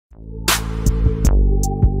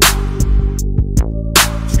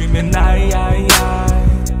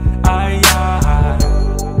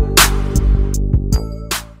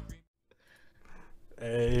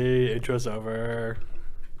intro's over.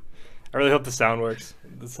 I really hope the sound works.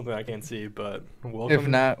 That's something I can't see, but welcome. If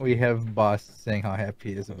not, we have Boss saying how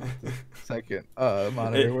happy he is about the second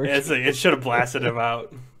monitor works. It should have blasted him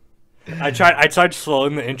out. I tried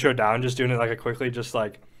slowing the intro down, just doing it like quickly, just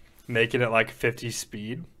like making it like 50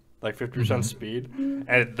 speed, like 50% speed,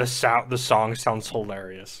 and the song sounds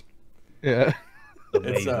hilarious. Yeah.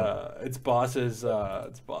 It's Boss's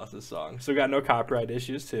song. So we got no copyright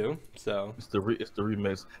issues too. So it's the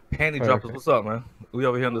remix. Panty Droppers, what's up, man? We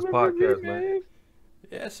over here on this podcast, man.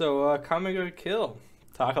 Yeah. So Akame Ga Kill.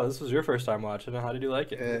 Taco, this was your first time watching it. How did you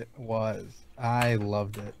like it? It was. I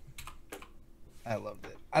loved it. I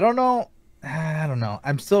don't know.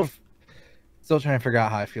 I'm still trying to figure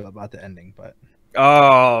out how I feel about the ending, but.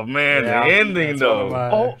 Oh man, the ending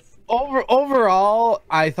though. Overall,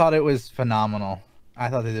 I thought it was phenomenal. I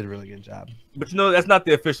thought they did a really good job. But you know, that's not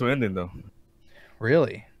the official ending though.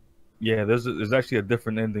 Really? Yeah, there's actually a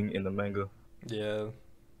different ending in the manga. Yeah.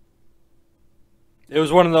 It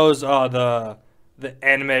was one of those. The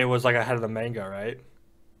anime was like ahead of the manga, right?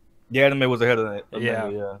 The anime was ahead of the yeah.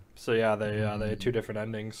 manga, yeah. So yeah, they had two different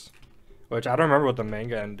endings, which I don't remember what the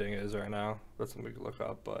manga ending is right now. That's something we could look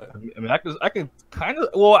up. But I mean, I can kind of.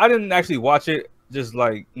 Well, I didn't actually watch it. Just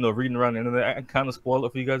like reading around the internet. I can kind of spoil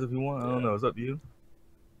it for you guys if you want. I don't know. It's up to you.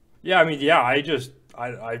 Yeah, I mean, yeah. I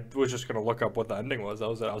was just gonna look up what the ending was. That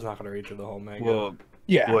was it. I was not gonna read through the whole manga. Well,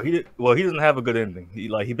 yeah. Well, he doesn't have a good ending.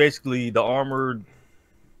 He basically the armor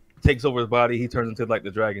takes over his body. He turns into like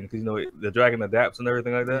the dragon because the dragon adapts and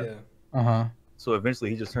everything like that. Yeah. So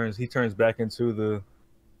eventually he turns back into the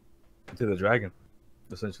dragon,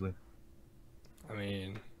 essentially. I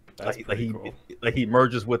mean, that's cool. He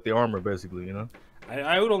merges with the armor basically.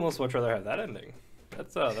 I would almost much rather have that ending.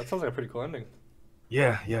 That sounds like a pretty cool ending.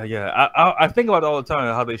 Yeah. I think about it all the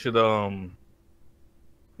time how they should do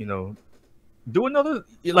another,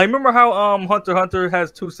 like, remember how Hunter x Hunter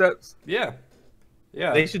has 2 sets? Yeah.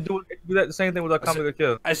 They should do that the same thing with Akame Ga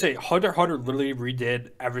Kill. I say Hunter x Hunter literally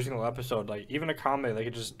redid every single episode. Like even Akame, they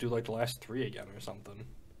could just do like the last 3 again or something.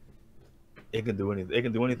 It can do anything. It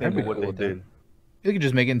can do anything but what it did. You could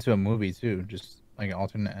just make it into a movie too, just like an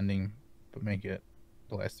alternate ending, but make it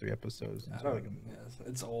the last 3 episodes.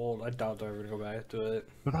 It's old. I doubt they're ever gonna go back to it.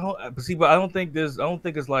 But I don't think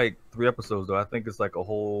it's like 3 episodes though. I think it's like a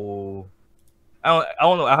whole. I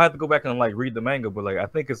don't know. I have to go back and like read the manga, but like I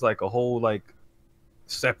think it's like a whole like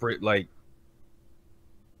separate like.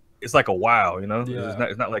 It's like a WoW, Yeah.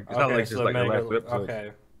 It's not like just like the last 2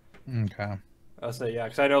 episodes. Okay. I'll say yeah,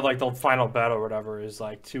 because I know like the final battle or whatever is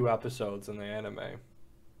like 2 episodes in the anime.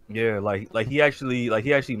 Yeah, like he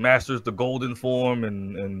actually masters the golden form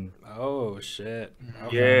and. Oh shit!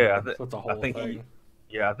 Okay.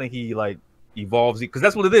 Yeah, I think he like evolves because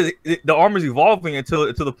that's what it is. The armor's evolving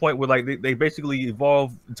until to the point where like they basically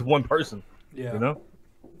evolve into one person. Yeah.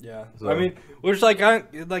 Yeah. So. I mean, which like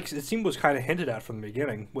it seemed was kind of hinted at from the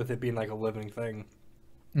beginning with it being like a living thing.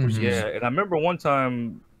 Yeah, and I remember one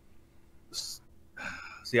time.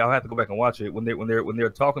 See, I'll have to go back and watch it when they're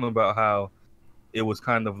talking about how it was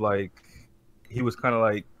kind of like he was kind of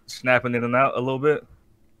like snapping in and out a little bit.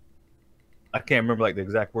 I can't remember like the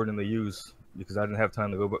exact wording they used because I didn't have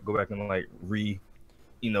time to go back and like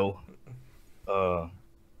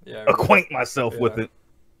acquaint myself with it,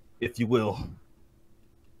 if you will.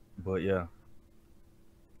 But yeah.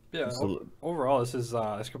 Yeah. Overall, this is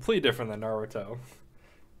it's completely different than Naruto.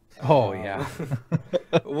 Oh yeah.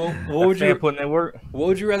 What would you put in that work? What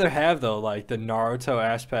would you rather have though? Like the Naruto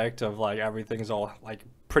aspect of like everything's all like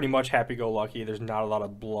pretty much happy-go-lucky. There's not a lot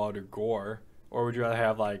of blood or gore, or would you rather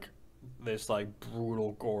have like this like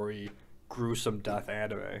brutal, gory, gruesome death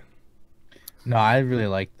anime? No, I really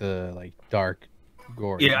like the like dark,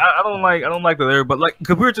 gory. Yeah, I don't like the there, but like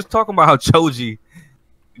because we were just talking about how Choji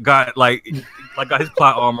got got his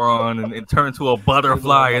plot armor on and turned to a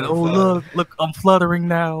butterfly and look I'm fluttering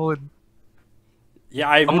now and yeah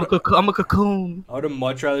I'm a cocoon. I would have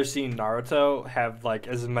much rather seen Naruto have like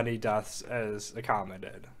as many deaths as Akame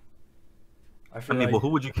did. I mean, but who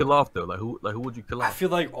would you kill off though? Like who would you kill off? I feel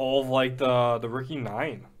like all of like the Ricky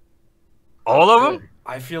 9. All of them?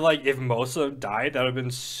 I feel like if most of them died, that would have been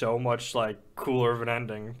so much like cooler of an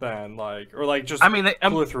ending than like or like just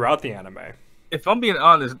cooler throughout the anime. If I'm being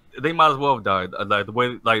honest, they might as well have died. Like the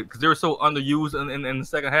way, like, because they were so underused in the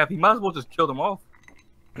second half, he might as well just kill them off.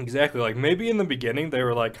 Exactly. Like maybe in the beginning they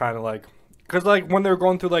were like kind of like, because like when they were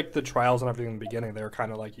going through like the trials and everything in the beginning, they were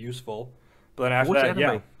kind of like useful. But then after that,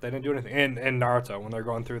 yeah, they didn't do anything. And Naruto when they're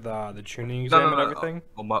going through the tuning exam and everything.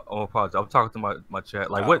 Oh, apologize. I'm talking to my chat.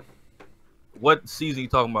 Like what season you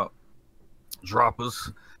talking about?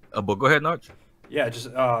 Droppers. But go ahead, Narch. Yeah, just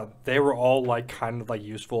they were all like kind of like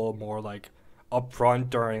useful, more like upfront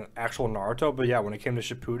during actual Naruto. But yeah, when it came to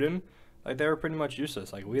Shippuden, like they were pretty much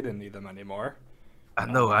useless. Like we didn't need them anymore. I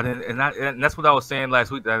know I didn't, and that's what I was saying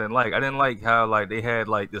last week that I didn't like. I didn't like how like they had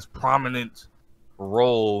like this prominent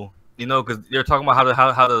role, you know, because they're talking about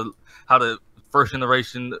how the first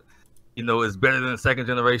generation, you know, is better than the second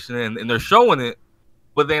generation, and they're showing it,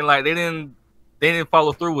 but then like they didn't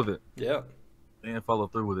follow through with it. Yeah, they didn't follow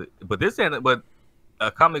through with it. But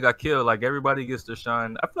Akame Ga Kill, like everybody gets to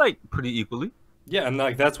shine. I feel like pretty equally. Yeah, and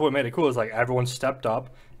like that's what made it cool is like everyone stepped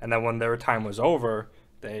up, and then when their time was over,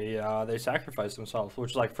 they sacrificed themselves.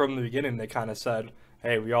 Which like from the beginning they kind of said,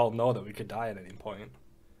 "Hey, we all know that we could die at any point."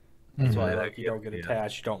 That's why like you don't get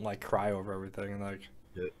attached, you don't like cry over everything, and like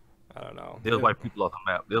I don't know. There's like people off the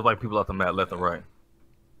map. There's like people off the map left and right.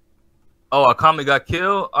 Oh, Akame Ga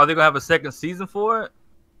Kill. Are they gonna have a second season for it?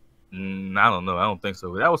 I don't know. I don't think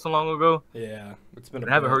so. That was so long ago. Yeah, it's been.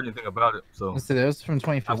 I haven't heard anything about it. So that was from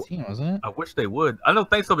 2015, wasn't it? I wish they would. I don't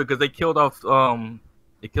think so because they killed off the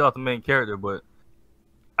main character. But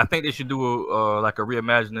I think they should do like a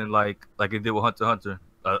reimagining, like they did with Hunter x Hunter,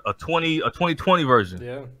 a 2020 version.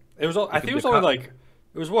 Yeah, it was. I think it was only like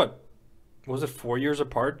it was what was it 4 years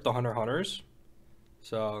apart, the Hunter Hunters.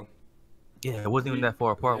 So yeah, it wasn't even that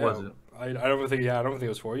far apart, was it? I don't think. Yeah, I don't think it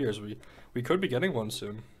was 4 years. We could be getting one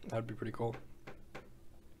soon. That'd be pretty cool.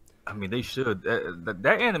 I mean, they should.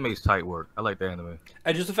 That anime's tight work. I like the anime.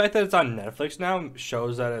 And just the fact that it's on Netflix now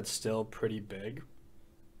shows that it's still pretty big,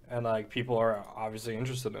 and like people are obviously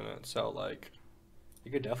interested in it. So like,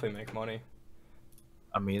 you could definitely make money.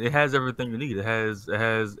 I mean, it has everything you need. It has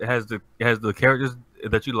the characters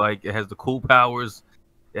that you like. It has the cool powers.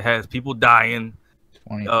 It has people dying.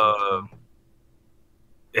 It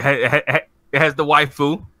has the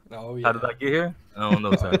waifu. Oh yeah. How did I get here? I don't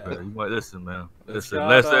know, Tyler. You might listen, man. Listen.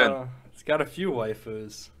 It's got a few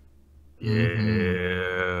waifus. Yeah,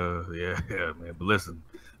 man. But listen,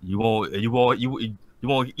 you won't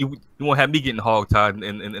have me getting hogtied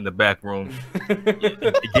in the back room,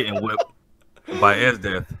 getting whipped by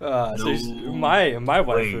Esdeath. So my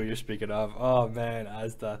waifu you're speaking of. Oh man,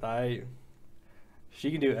 Esdeath.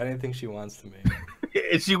 She can do anything she wants to me.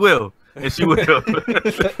 And she will. And she will.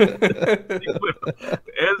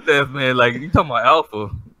 Esdeath, man, like you talking about alpha.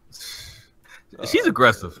 She's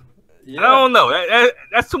aggressive. Yeah. I don't know.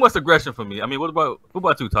 That's too much aggression for me. I mean, what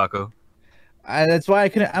about you, Taco? That's why I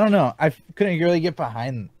couldn't. I don't know. I couldn't really get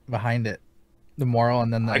behind it, the moral,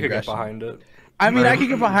 and then the aggression. I could get behind it. I mean, I could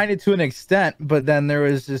get behind it to an extent, but then there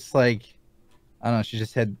was just like, I don't know. She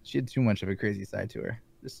had too much of a crazy side to her.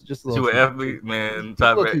 Just a little. She was athlete, man.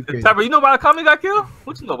 Tyler, you know about Akame Ga Kill?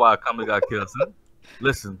 What you know about Akame Ga Kill, son?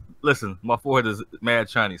 Listen. My forehead is mad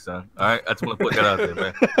shiny, son. All right, I just want to put that out there,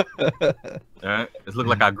 man. All right, it's look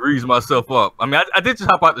like I greased myself up. I mean, I did just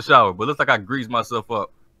hop out the shower, but it looks like I greased myself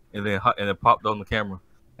up and then popped on the camera.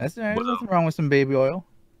 That's all right. There's nothing wrong with some baby oil.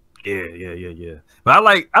 Yeah. But I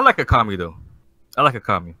like Akame though. I like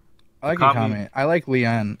Akame. I like Akame. I like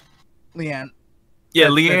Leanne. Yeah,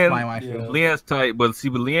 that's Leanne. Leanne's tight, but see,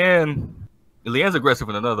 but Leanne's aggressive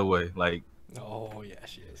in another way. Like, oh yeah,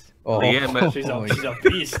 she is. Oh, Leanne, she's a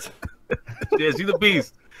beast. Yeah, she's a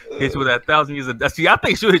beast. Hits you with 1,000 years of death. See, I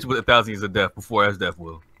think she'll hit you with 1,000 years of death before Esdeath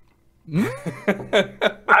will.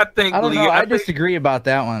 I don't know. I disagree about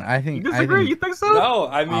that one. I think. You disagree? You think so? No,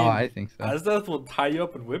 I mean, I think so. Esdeath will tie you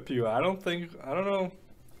up and whip you. I don't know.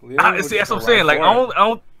 See, that's what I'm saying. Like, I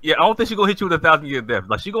don't think she's gonna hit you with 1,000 years of death.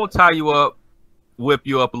 Like, she's gonna tie you up, whip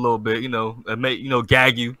you up a little bit, you know, and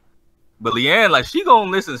gag you. But Leanne, like, she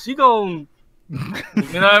gonna listen. She gonna, you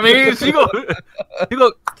know what I mean? She gonna,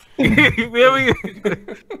 you feel me?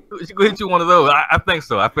 She gonna hit you one of those. I think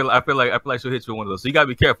so. I feel like she'll hit you one of those. So you gotta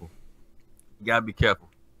be careful.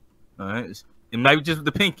 All right. It might be just with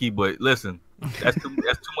the pinky, but listen, that's too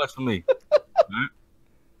much for me. Right?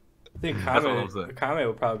 I think Akame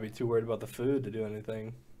would probably be too worried about the food to do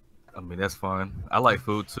anything. I mean, that's fine. I like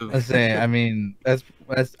food too. I mean, that's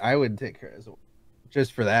I would take her as well,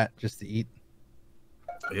 just for that, just to eat.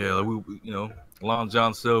 Yeah, like we Long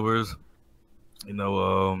John Silver's. I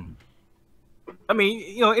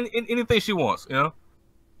mean, anything she wants.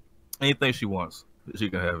 Anything she wants, she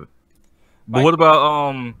can have it. But what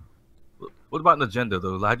about Nagenda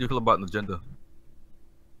though? How do you feel about Nagenda?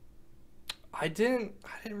 I didn't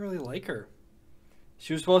really like her.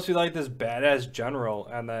 She was supposed to be like this badass general,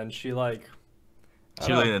 and then she really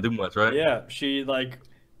didn't do much, right? Yeah, she like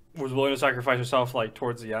was willing to sacrifice herself like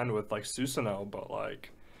towards the end with like Susanoo, but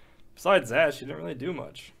like besides that, she didn't really do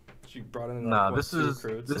much. She brought in this is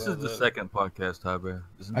the second podcast, Tyber.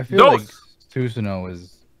 I feel like Susanoo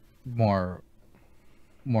is more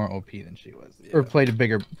more OP than she was, or played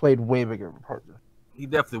way bigger of a part. He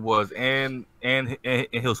definitely was, and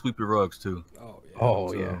he'll sweep your rugs too. Oh yeah.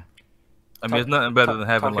 Oh yeah. I mean, it's nothing better than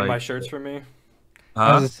having like my shirts for me.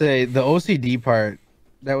 I was gonna say the OCD part.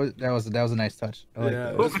 That was a nice touch. I like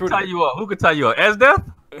that. Who could tie you up? Who could tie you up?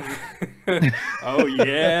 Esdeath? Oh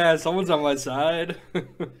yeah, someone's on my side.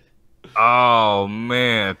 Oh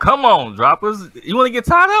man, come on, droppers! You want to get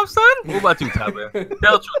tied up, son? What about you, Ty Bear? Tell the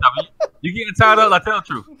truth, Ty Bear. You getting tied up? Like, tell the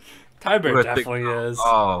truth. Ty Bear definitely is.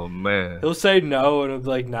 Oh man, he'll say no, and he'll be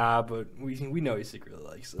like, nah, but we know he secretly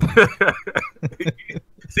likes it.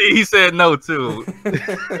 See, he said no too.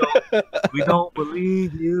 We don't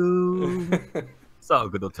believe you. It's all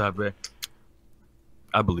good though, Ty Bear.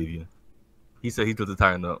 I believe you. He said he took the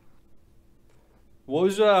tying up. What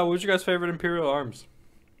was your guys' favorite Imperial arms?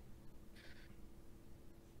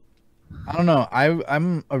 I don't know.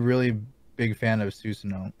 I'm a really big fan of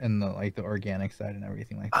Susanoo and the organic side and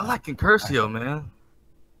everything like that. I like Incursio, man.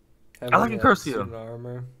 I like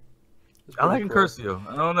Incursio. I like Incursio.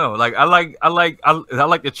 I don't know. Like I like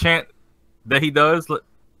the chant that he does.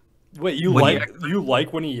 Wait, you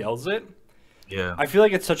like when he yells it? Yeah. I feel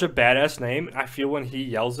like it's such a badass name. I feel when he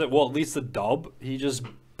yells it, well, at least the dub, he just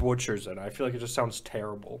butchers it. I feel like it just sounds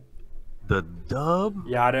terrible. The dub?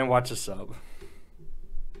 Yeah, I didn't watch the sub.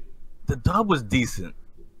 The dub was decent,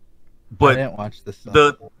 but I didn't watch the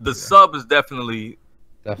sub. The sub is definitely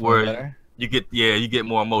where better. you get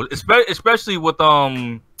more emotion, especially with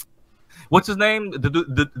what's his name? The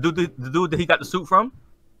dude that he got the suit from?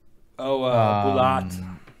 Oh,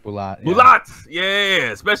 Bulat. Bulat. Yeah. Bulat,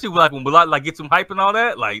 yeah. Especially like when Bulat like gets him hype and all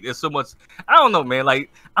that. Like there's so much. I don't know, man.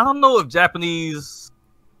 Like I don't know if Japanese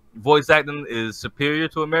voice acting is superior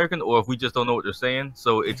to American, or if we just don't know what they're saying,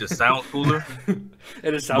 so it just sounds cooler.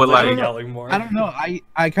 It just sounds like yelling more. I don't know.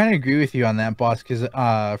 I kind of agree with you on that, boss. Because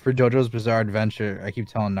for JoJo's Bizarre Adventure, I keep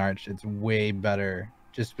telling Narch it's way better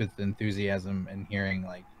just with enthusiasm and hearing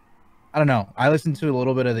like, I don't know. I listened to a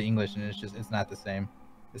little bit of the English and it's not the same.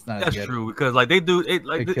 It's not. That's as good. true because like they do it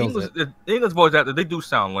like the English voice actors, they do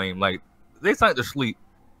sound lame. Like they sound to sleep.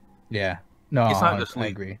 Yeah. No, I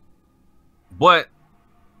agree. But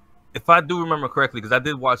if I do remember correctly, because I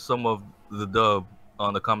did watch some of the dub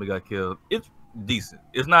on the Akame Ga Kill, it's decent.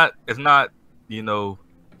 It's not you know,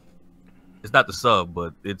 it's not the sub,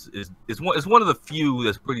 but it's one of the few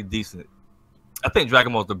that's pretty decent. I think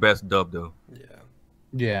Dragon Ball's the best dub though.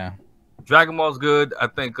 Yeah. Dragon Ball's good. I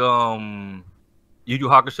think Yu Yu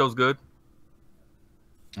Hakusho's good.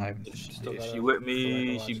 If she with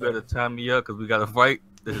me, she better tie me up because we got to fight.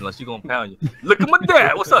 Like she gonna pound you. Look at my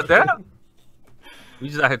dad. What's up, Dad? We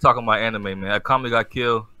just out here talking about anime, man. Akame Ga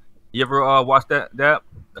Kill. You ever watch that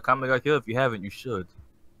Akame Ga Kill? If you haven't, you should.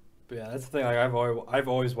 But yeah, that's the thing. Like I've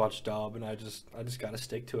always watched dub, and I just gotta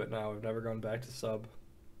stick to it now. I've never gone back to sub.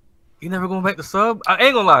 You never going back to sub? I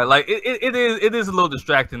ain't gonna lie. Like it is a little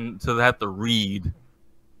distracting to have to read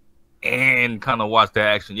and kind of watch the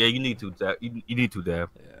action. Yeah, you need to. You need to, Dab.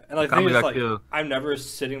 Yeah, and like, thing is, like I'm never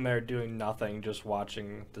sitting there doing nothing, just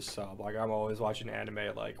watching the sub. Like I'm always watching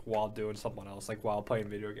anime, like while doing something else, like while playing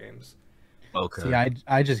video games. Okay. See,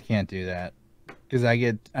 I just can't do that because I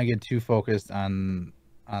get too focused on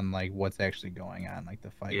like what's actually going on, like the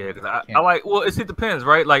fight. Yeah, because I like. Well, it depends,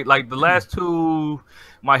 right? Like the last two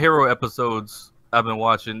My Hero episodes I've been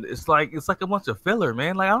watching, it's like a bunch of filler,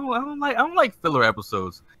 man. Like I don't like filler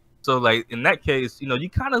episodes. So like in that case, you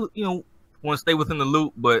kind of want to stay within the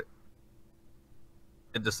loop, but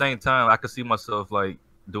at the same time, I could see myself like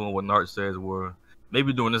doing what Nart says, where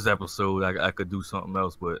maybe doing this episode, I could do something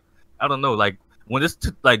else, but I don't know. Like when it's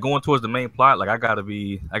like going towards the main plot, like I gotta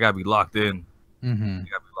be locked in. Mm-hmm. You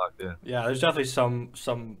gotta be locked in. Yeah, there's definitely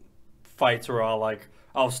some fights where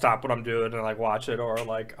I'll stop what I'm doing and like watch it, or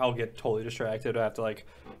like I'll get totally distracted. I have to like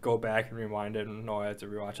go back and rewind it, and I have to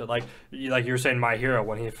rewatch it. Like you were saying, My Hero,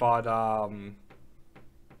 when he fought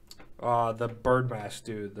the Bird Mask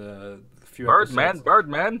dude, the few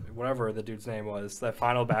Birdman, whatever the dude's name was, that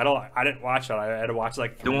final battle. I didn't watch it. I had to watch it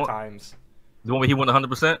like 3 times. The one where he won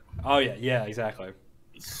 100%. Oh yeah, exactly.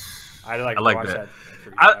 I like that.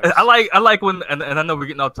 I like when, and I know we're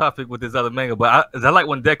getting off topic with this other manga, but I like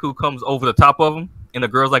when Deku comes over the top of him and the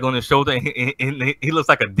girl's like on his shoulder and he looks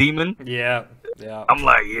like a demon. Yeah. I'm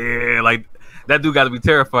like, yeah, like that dude got to be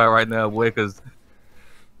terrified right now, boy,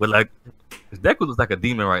 but like Deku looks like a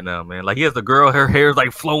demon right now, man. Like he has the girl, her hair's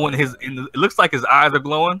like flowing, it looks like his eyes are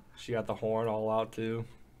glowing. She got the horn all out too.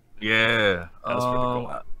 Yeah, that's pretty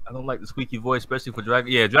cool. I don't like the squeaky voice, especially for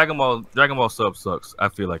Dragon. Yeah, Dragon Ball sub sucks. I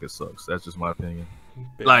feel like it sucks. That's just my opinion.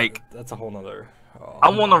 Yeah, like that's a whole nother. I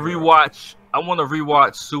want to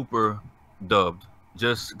rewatch. Super dubbed.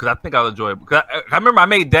 just because I think I'll enjoy it. Because I remember I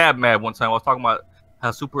made Dab mad one time. I was talking about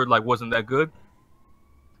how Super like wasn't that good.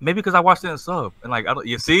 Maybe because I watched it in sub and like I don't.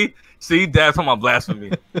 You see, Dad's talking about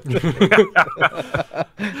blasphemy.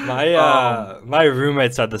 My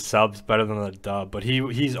roommate said the sub's better than the dub, but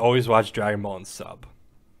he's always watched Dragon Ball in sub.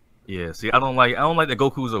 Yeah, see, I don't like that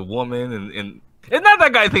Goku's a woman and it's not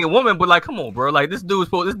that guy think a woman, but like, come on, bro, like this dude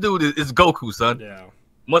is Goku, son. Yeah.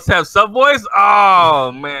 Must have sub voice.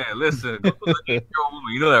 Oh man, listen, Goku's an 8-year-old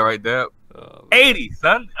woman. You know that, right, Dad? 80,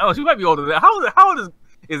 son. Oh, she might be older than that. How old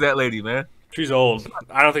is that lady, man? She's old.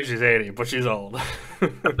 I don't think she's 80, but she's old. I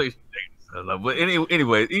think she's 80, son. But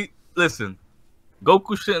anyway, listen,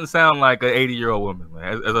 Goku shouldn't sound like an 80-year-old woman,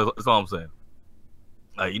 man. That's all I'm saying.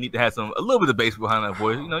 You need to have a little bit of bass behind that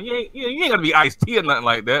voice. You know, you ain't gotta be Ice-T or nothing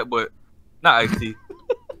like that, but not Ice-T.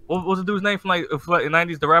 What was the dude's name from like the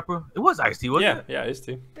 90s? The rapper? It was Ice-T, wasn't it? Yeah,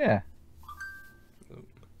 Ice-T. Yeah.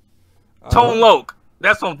 Tone Loc.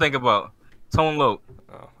 That's what I'm thinking about. Tone Loc.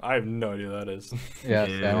 Oh, I have no idea who that is. Yeah, I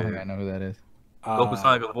don't think I know who that is. Goku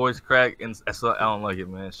sound like a voice crack, and so I don't like it,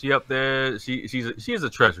 man. She up there. She is a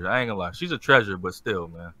treasure. I ain't gonna lie. She's a treasure, but still,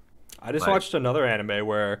 man. I just watched another anime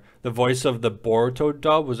where the voice of the Boruto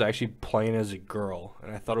dub was actually playing as a girl,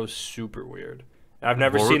 and I thought it was super weird. I've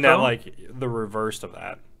never seen that, like, the reverse of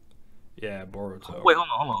that. Yeah, Boruto. Wait,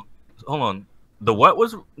 hold on. The what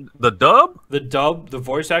was the dub? The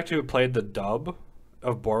voice actor who played the dub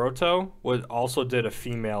of Boruto also did a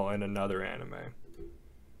female in another anime.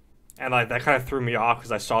 And, like, that kind of threw me off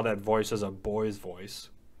because I saw that voice as a boy's voice.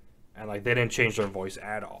 And, like, they didn't change their voice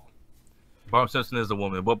at all. Barbara Simpson is a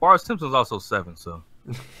woman, but Barbara Simpson's also 7, so.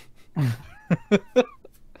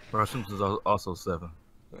 Barbara Simpson's also 7.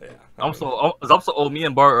 Yeah. Also old. Me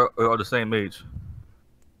and Bart are the same age.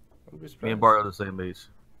 Me and Bart are the same age.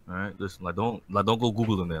 All right, listen, don't go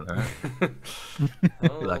googling that.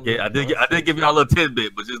 All right. I did give y'all a little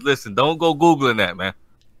tidbit, but just listen. Don't go googling that, man.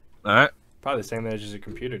 All right. Probably the same age as a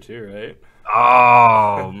computer too, right?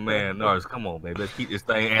 Oh man, Nars, come on, baby. Let's keep this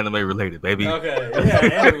thing anime related, baby. Okay, yeah,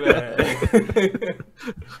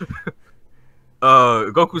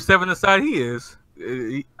 anime. Goku 7 inside, he is.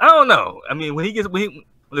 I don't know. I mean, when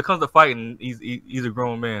it comes to fighting, he's a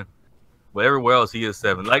grown man. But everywhere else, he is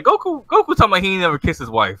 7. Like Goku talking about he ain't never kissed his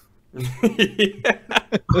wife. Yeah.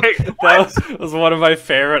 Like, that was one of my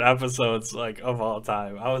favorite episodes, like, of all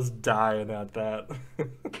time. I was dying at that.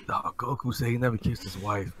 No, Goku said he never kissed his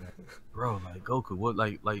wife, man. Bro, like Goku, what,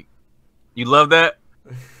 like, you love that?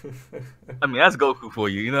 I mean, that's Goku for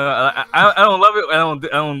you. You know, I don't love it. I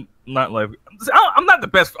don't not like. I'm not the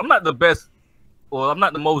best. I'm not the best. Well, I'm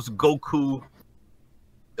not the most Goku.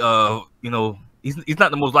 You know, he's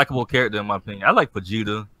not the most likable character in my opinion. I like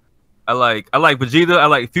Vegeta. I like Vegeta. I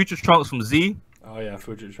like Future Trunks from Z. Oh yeah,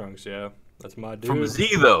 Future Trunks. Yeah, that's my dude. From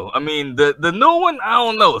Z though. I mean, the new one, I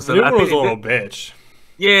don't know. So the new one was a little bitch.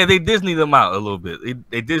 Yeah, they Disneyed them out a little bit.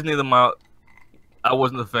 They Disneyed them out. I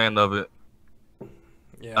wasn't a fan of it.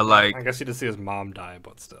 Yeah, I guess he did see his mom die,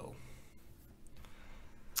 but still.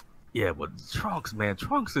 Yeah, but Trunks, man,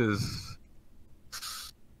 Trunks is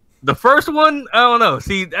the first one. I don't know.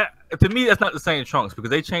 See, to me, that's not the same Trunks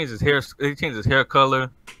because they changed his hair. They changed his hair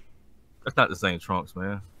color. That's not the same Trunks,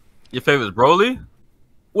 man. Your favorite is Broly?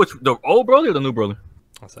 Which, the old Broly or the new Broly?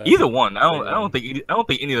 Either one. I don't think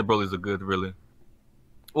any of the Brolys are good, really.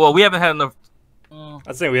 Well, we haven't had enough.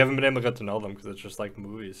 I'd say we haven't been able to get to know them because it's just like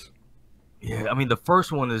movies. Yeah, I mean the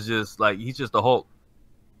first one is just like he's just a Hulk.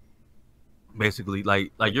 Basically,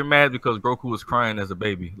 like you're mad because Goku was crying as a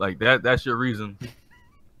baby. Like that's your reason.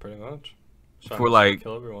 Pretty much. For like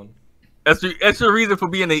kill everyone. That's your reason for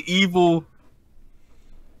being an evil,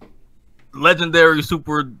 legendary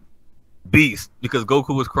super beast because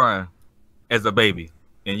Goku was crying as a baby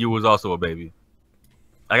and you was also a baby.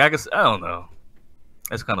 Like I don't know.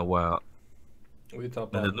 That's kind of wild. We talk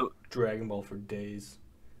about Dragon Ball for days.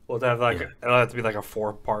 Well, it'll have to be like a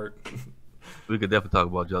 4-part. We could definitely talk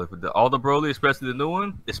about Jelly for all the Broly, especially the new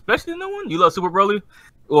one. Especially the new one. You love Super Broly?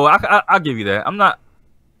 Well, I'll give you that. I'm not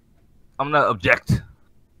object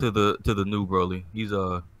to the new Broly. He's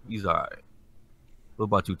alright. What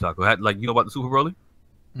about you, Taco? Like you know about the Super Broly?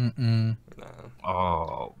 No.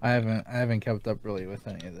 Oh. I haven't kept up really with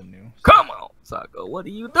any of the new. Come on, Taco. What are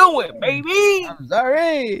you doing, baby? I'm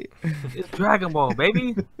sorry. It's Dragon Ball,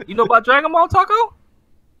 baby. You know about Dragon Ball, Taco?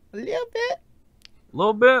 A little bit.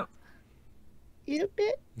 Little bit. Little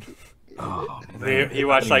bit. Oh, man. He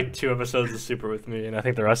watched like 2 episodes of Super with me, and I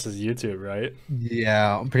think the rest is YouTube, right?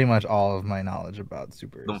 Yeah, pretty much all of my knowledge about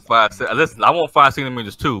Super. Listen, I want 5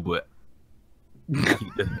 centimeters too, but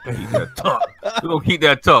keep that talk. We're gonna keep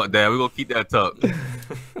that talk, Dad. We're gonna keep that talk.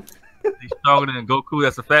 These stronger than Goku.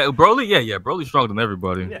 That's a fact. Broly, yeah, Broly's stronger than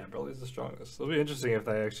everybody. Yeah, Broly's the strongest. It'll be interesting if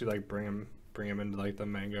they actually like bring him into like the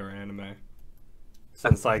manga or anime.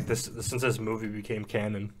 Since like since this movie became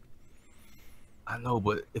canon. I know,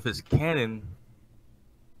 but if it's canon,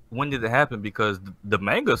 when did it happen? Because the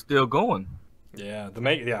manga's still going. Yeah, the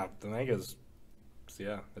manga's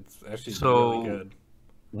it's actually so, really good.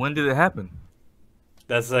 When did it happen?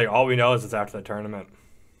 That's like all we know is it's after the tournament.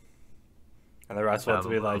 And the rest will have to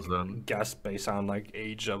be like guessed based on like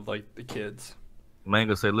age of like the kids.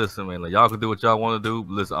 Manga say, listen, man, like y'all can do what y'all want to do.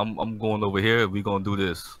 But listen, I'm going over here. We gonna do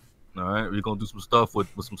this. All right, we're gonna do some stuff with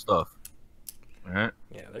some stuff. All right.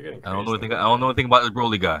 Yeah, they're getting. I don't know anything about this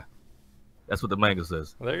Broly guy. That's what the manga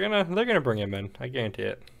says. They're gonna bring him in. I guarantee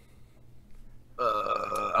it.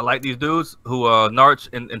 I like these dudes who Narch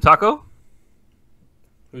and Taco.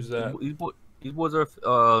 Who's that? These boys are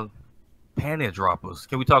panty droppers.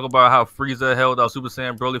 Can we talk about how Frieza held out Super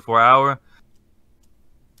Saiyan Broly for an hour?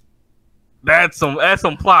 That's some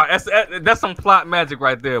plot. That's some plot magic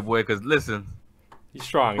right there, boy. Because listen, he's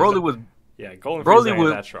strong. Broly was Golden Broly Frieza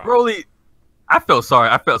was that strong. Broly. I felt sorry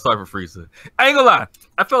for Frieza. I ain't gonna lie.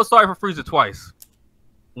 I felt sorry for Frieza twice.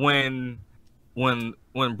 When Broly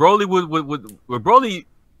when Broly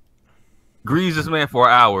greased this man for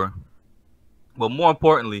an hour, but more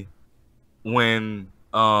importantly, when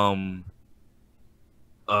man,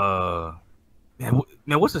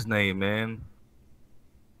 what's his name, man?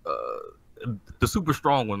 The super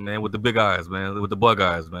strong one, man, with the big eyes, man, with the bug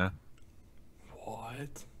eyes, man.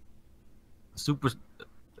 What? Super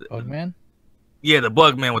Bug man? Yeah, the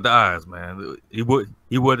bug man with the eyes, man. He wore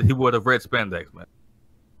the red spandex, man.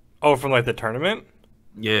 Oh, from like the tournament?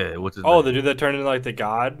 Yeah, what's his name? name? The dude that turned into like the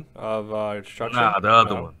god of destruction? Nah, the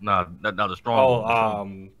other one. Nah, the strong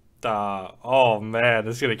one. Oh man,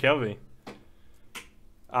 this is gonna kill me.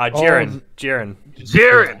 Jiren.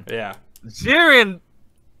 Yeah. Jiren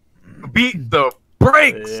beat the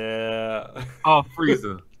brakes off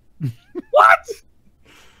Frieza. What?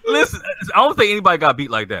 Listen, I don't think anybody got beat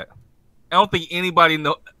like that. I don't think anybody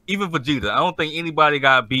even Vegeta. I don't think anybody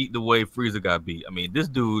got beat the way Frieza got beat. I mean, this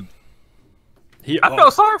dude. I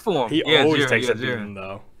felt sorry for him. He always takes a beating,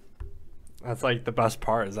 though. That's like the best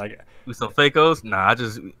part. Is like with some fakos. Nah,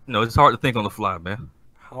 it's hard to think on the fly, man.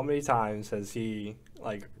 How many times has he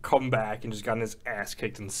like come back and just gotten his ass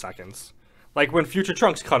kicked in seconds? Like when Future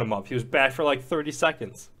Trunks cut him up, he was back for like 30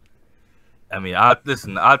 seconds. I mean, I'll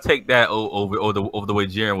take that over the way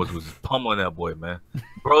Jiren was pummeling that boy, man.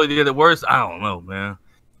 Broly did it worse. I don't know, man.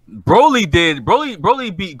 Broly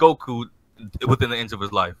beat Goku within an inch of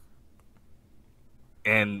his life,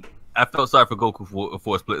 and I felt sorry for Goku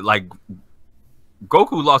for a split. Like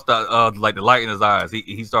Goku lost like the light in his eyes.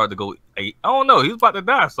 He started to go. I don't know. He was about to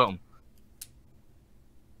die or something.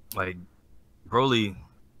 Like Goku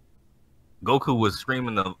was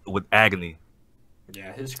screaming with agony.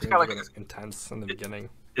 Yeah, his screams were intense in the beginning.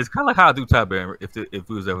 It's kind of like how I do Type Bear if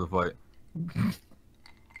we was ever to fight.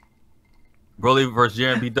 Broly versus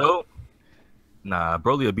Jiren be dope. Nah,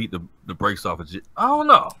 Broly will beat the brakes off of Jiren. I don't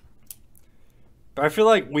know. But I feel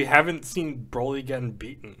like we haven't seen Broly getting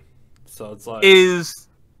beaten, so it's like is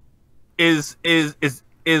who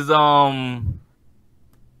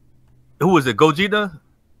was it? Gogeta?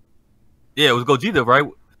 Yeah, it was Gogeta, right?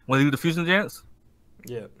 When he did the fusion dance.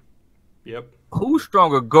 Yep. Who's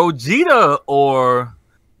stronger, Gogeta or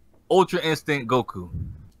Ultra Instinct Goku?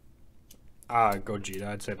 Gogeta,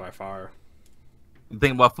 I'd say by far. You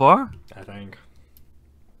think by far? I think.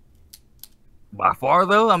 By far,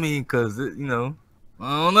 though? I mean, because, I don't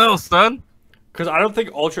know, son. Because I don't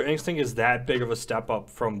think Ultra Instinct is that big of a step up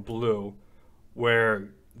from Blue, where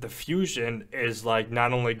the fusion is, like,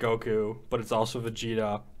 not only Goku, but it's also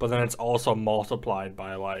Vegeta, but then it's also multiplied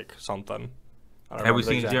by, like, something. Have we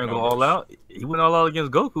seen Jiren go all out? He went all out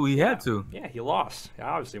against Goku. He had to. Yeah, he lost. He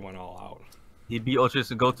obviously went all out. He beat Ultra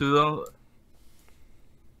Instinct Goku, though.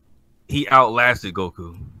 He outlasted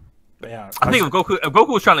Goku. Yeah, I think if Goku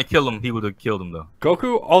was trying to kill him, he would have killed him, though.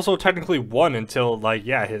 Goku also technically won until, like,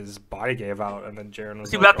 his body gave out, and then Jiren was.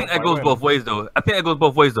 See, but I think that goes both ways, though. I think if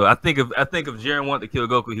Jiren wanted to kill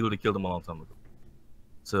Goku, he would have killed him a long time ago.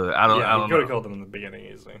 So I don't know. He could have killed him in the beginning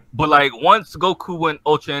easily. But like once Goku went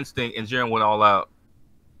Ultra Instinct and Jiren went all out,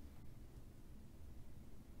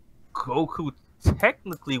 Goku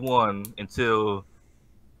technically won until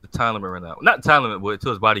the time limit ran out. Not time limit, but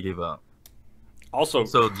until his body gave out. Also,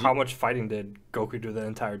 how much fighting did Goku do the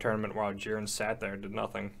entire tournament while Jiren sat there and did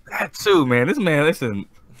nothing? That too, man. This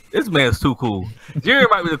man's too cool. Jiren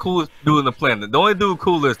might be the coolest dude on the planet. The only dude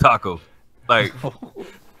cooler is Taco. Like,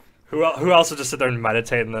 who else would just sit there and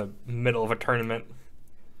meditate in the middle of a tournament?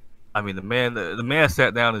 I mean, the man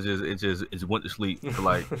sat down and just went to sleep for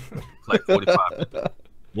like 45 minutes.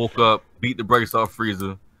 Woke up, beat the brakes off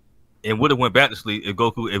Frieza, and would have went back to sleep if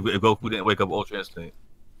Goku didn't wake up Ultra Instinct.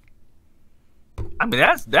 I mean,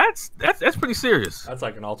 that's pretty serious. That's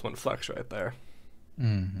like an ultimate flex right there.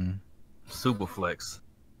 Mm-hmm. Super flex.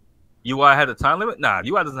 UI had a time limit? Nah,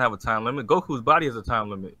 UI doesn't have a time limit. Goku's body has a time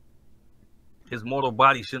limit. His mortal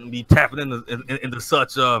body shouldn't be tapping into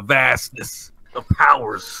such vastness of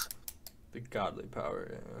powers. The godly power,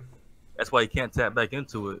 yeah. That's why he can't tap back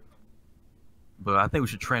into it. But I think we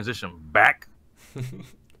should transition back.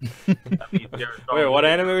 Wait, what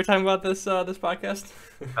anime were we talking about this podcast?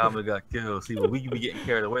 Akame Ga Kill. See, we can be getting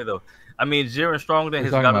carried away though. I mean, Jiren Strong than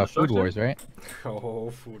his talking God of about Food Destruction. Wars, right? Oh,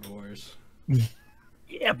 Food Wars.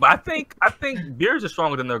 Yeah, but I think Beerus is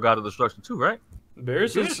stronger than their God of Destruction too, right?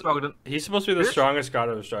 Beerus is stronger than. he's supposed to be the strongest god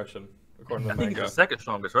of destruction, according to I the think he's manga. the second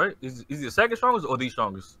strongest, right? Is he the second strongest or the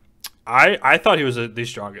strongest? I thought he was the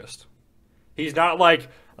strongest. He's not like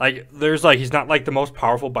he's not like the most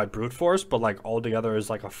powerful by brute force, but like altogether as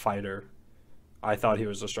like a fighter. I thought he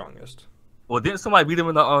was the strongest. Well, didn't somebody beat him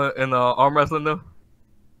in the arm wrestling though?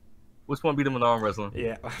 Which one beat him in the arm wrestling?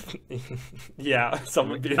 Yeah, yeah.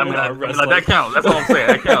 Someone beat him I mean, in arm wrestling. that counts. That's all I'm saying.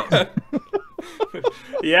 That counts.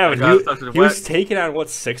 Yeah, God, but he was taking on what,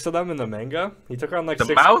 6 of them in the manga. He took on like The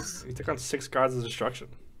 6. mouse? He took on 6 gods of destruction.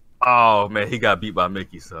 Oh man, he got beat by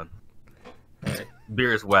Mickey, son.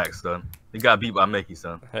 Beerus wax, son. He got beat by Mickey,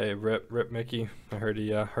 son. Hey, rip Mickey. I heard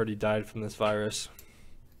he died from this virus.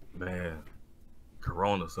 Man,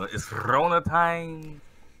 Corona, son. It's Corona time.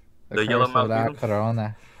 The yellow mouse beat him.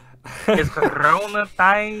 Corona. It's Corona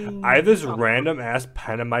time. I have this random ass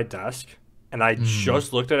pen in my desk, and I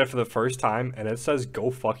just looked at it for the first time, and it says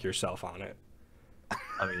 "Go fuck yourself" on it.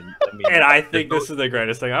 I mean, And I think this is the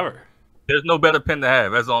greatest thing ever. There's no better pen to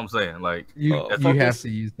have. That's all I'm saying. Like, You focus. have to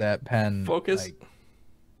use that pen. Focus. Like,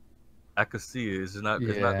 I could see it. It's not.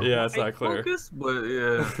 Yeah, it's not clear. Focus, but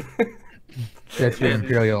yeah. that's your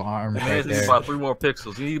Imperial arm Man, right you need there. about 3 more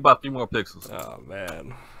pixels. You need about 3 more pixels. Oh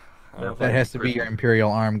man. That has to be your Imperial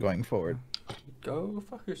arm going forward. Go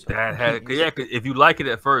fuck yourself. That had, yeah. 'Cause if you like it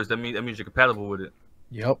at first, that means you're compatible with it.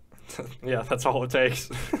 Yep. Yeah, that's all it takes.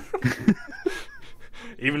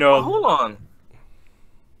 Even Oh, though, hold on.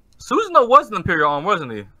 Susanoo was an Imperial arm,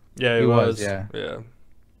 wasn't he? yeah, he He was, was. yeah.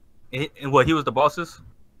 Yeah. And what, he was the boss's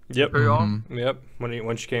Yep. Imperial arm? Yep.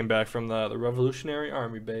 When she came back from the Revolutionary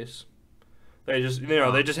Army base, they just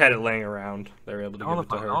they just had it laying around. They were able to I give it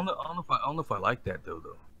to her. don't know if I like that though.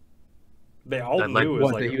 They all That, knew like, it was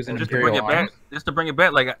what, like that he was an Just to bring it Imperial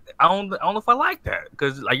back, like I don't know if I like that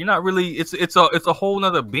because like you're not really. It's a whole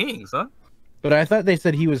nother being, son. But I thought they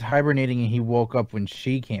said he was hibernating and he woke up when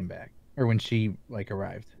she came back, or when she like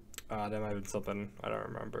arrived. that might have been something I don't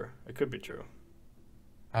remember. It could be true.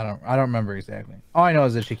 I don't remember exactly. All I know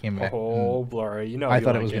is that she came back. Oh, blurry. You know, I you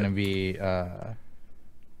thought it like was gonna be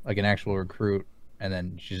like an actual recruit, and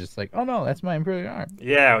then she's just like, "Oh no, that's my Imperial arm."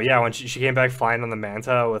 Yeah. When she came back flying on the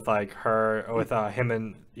Manta with like him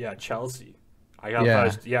and Chelsea.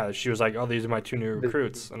 She was like, "Oh, these are my 2 new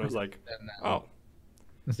recruits," and I was like, "Oh,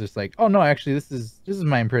 It's just like, "Oh no, actually, this is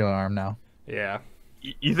my Imperial arm now." yeah."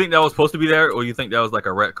 You think that was supposed to be there, or you think that was like a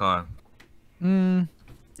retcon?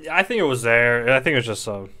 Yeah, I think it was there. I think it was just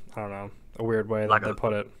I don't know, a weird way that they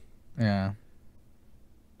put it. Yeah.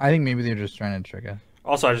 I think maybe they're just trying to trick us.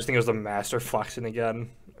 Also, I just think it was the master flexing again,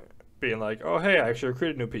 being like, "Oh, hey, I actually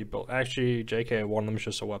recruited new people. Actually, JK, one of them is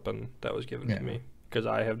just a weapon that was given to me because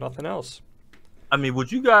I have nothing else." I mean,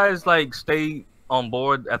 would you guys like stay on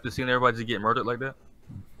board after seeing everybody just get murdered like that?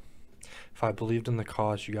 If I believed in the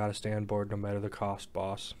cause, you gotta stay on board no matter the cost,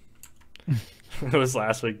 boss. It was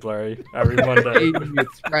last week, Blurry. Every Monday.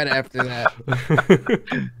 It's right after that.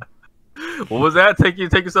 What was that? Take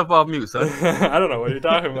yourself off mute, son. I don't know what you're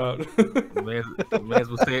talking about. Man's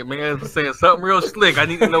was saying something real slick. I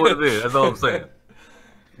need to know what it is. That's all I'm saying.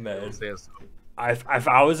 Man, I'm saying something. if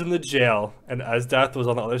I was in the jail and Esdeath was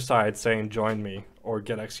on the other side saying "join me" or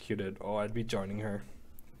 "get executed," I'd be joining her.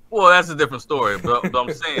 Well, that's a different story, but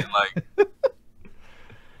I'm saying like,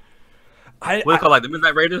 what do you call like the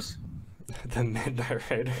Midnight Raiders? The Midnight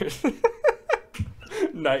Raiders.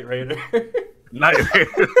 Night Raider. Night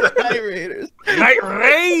Raiders. Night Raiders. Night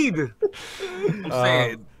Raid. I'm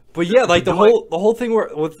saying. But yeah, like the whole thing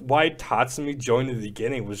with why Tatsumi joined in the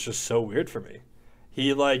beginning was just so weird for me.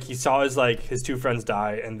 He saw his 2 friends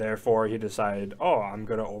die, and therefore he decided, "Oh, I'm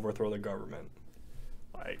gonna overthrow the government."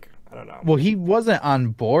 Like, I don't know. Well, he wasn't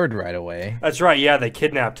on board right away. That's right. Yeah, they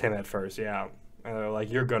kidnapped him at first. Yeah, and they're like,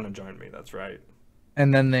 "You're gonna join me." That's right.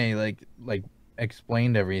 And then they like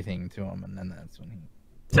explained everything to him, and then that's when he.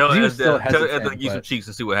 Tell He was still Ed to hesitant, give some but- cheeks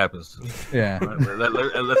and see what happens. Yeah.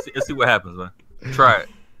 Let's see what happens, man. Try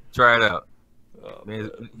it out. Oh, Man's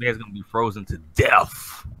gonna be frozen to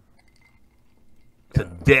death. To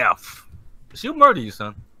death. She'll murder you,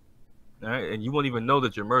 son. All right, and you won't even know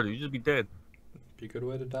that you're murdered. You just be dead. be a good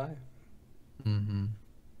way to die. Mm-hmm.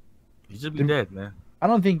 You just be dead, man. I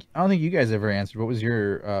don't think you guys ever answered. What was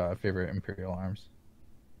your favorite Imperial arms?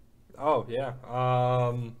 Oh yeah.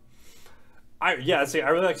 I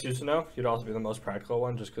really like Susanoo. He'd also be the most practical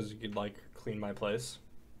one, just because you'd like clean my place,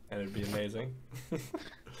 and it'd be amazing.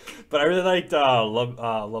 But I really liked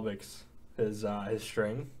Lubbock's his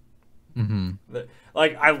string. Mm-hmm.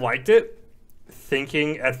 Like I liked it,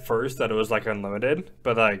 thinking at first that it was like unlimited,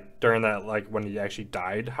 but like during that like when he actually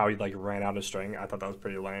died, how he like ran out of string, I thought that was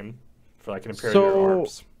pretty lame for like an Imperial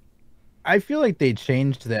arms. I feel like they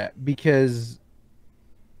changed that because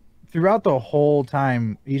throughout the whole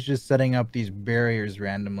time he's just setting up these barriers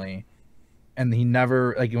randomly, and he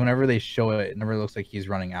never like whenever they show it, it never looks like he's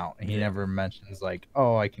running out, and he never mentions like,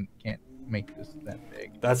 oh, I can't make this that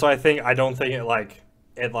big. That's why I don't think it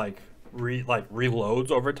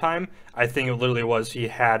reloads over time. I think it literally was he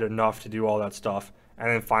had enough to do all that stuff, and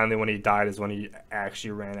then finally when he died is when he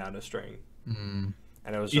actually ran out of string. Mm.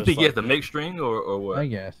 And it was. You think he had to make string or what? I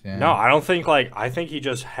guess. Yeah. No, I don't think I think he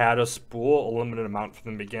just had a spool, a limited amount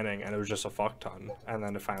from the beginning, and it was just a fuck ton, and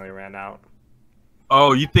then it finally ran out.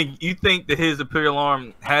 Oh, you think that his Imperial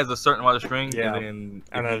arm has a certain amount of string, Yeah, and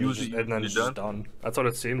then you're it's just done. That's what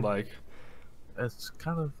it seemed like. That's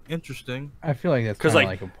kind of interesting. I feel like that's kind of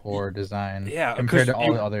like a poor design. Yeah, compared to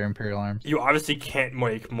all the other Imperial arms. You obviously can't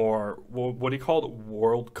make more. What do you call it?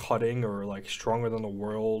 World cutting or like stronger than the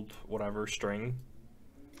world, whatever string.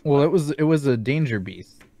 Well, it was a danger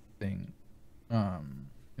beast thing.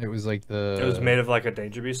 It was like It was made of like a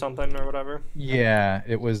danger beast something or whatever. Yeah,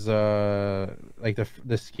 it was like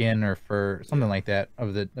the skin or fur, something like that.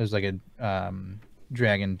 There's like a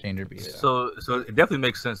dragon danger beast. So it definitely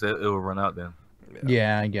makes sense that it will run out then.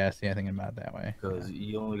 Yeah, I guess. Yeah, thinking about it that way. Because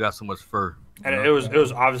you only got so much fur. And it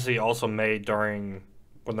was obviously also made during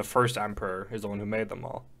when the first emperor is the one who made them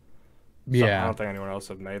all. So Yeah. I don't think anyone else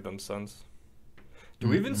have made them since. Do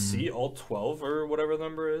we even see all 12 or whatever the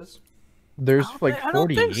number is? There's like I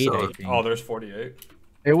don't 48, think so. I think. Oh, there's 48.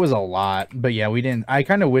 It was a lot, but yeah, we didn't. I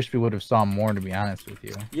kind of wish we would have saw more, to be honest with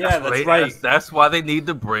you. Yeah, that's right. That's why they need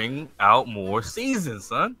to bring out more seasons,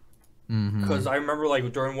 son. Because I remember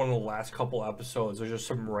like during one of the last couple episodes, there's just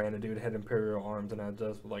some random dude had Imperial arms, and I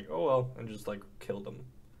just like, oh well, and just like killed him.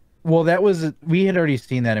 Well, we had already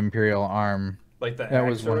seen that Imperial arm. Like the That axe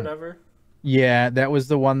was or one- whatever. Yeah, that was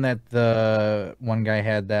the one that the one guy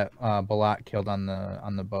had that Balat killed on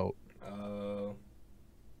the boat.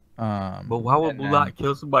 But why would Bulat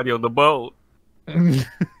kill somebody on the boat?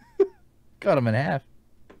 Cut him in half.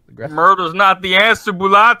 Aggressive. Murder's not the answer,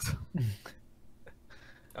 Bulat.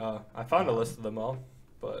 I found a list of them all,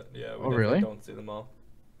 but yeah, we really? don't see them all.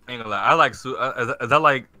 Ain't gonna lie, I like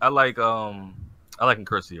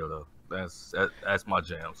Incursio though. That's my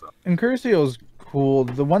jam. So Incursio's cool.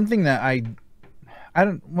 The one thing that I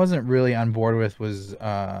wasn't really on board with was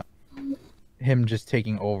him just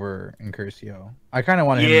taking over Incursio. I kind of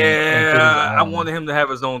wanted him to include his I own. wanted him to have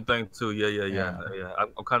his own thing too. Yeah.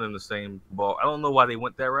 I'm kind of in the same ball. I don't know why they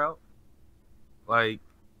went that route. Like,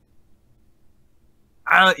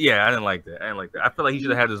 I didn't like that. I feel like he should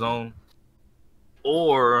have had his own,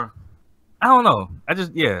 or I don't know. I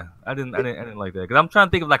didn't like that because I'm trying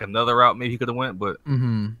to think of like another route maybe he could have went, but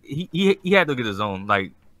he had to get his own.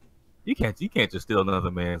 Like, you can't just steal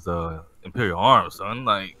another man's Imperial arm, son.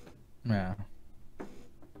 Like, Yeah.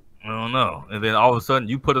 I don't know. And then all of a sudden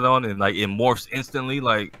you put it on and like it morphs instantly.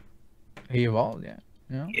 Like, He evolved, yeah.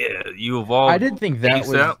 yeah, you evolve. I did think that was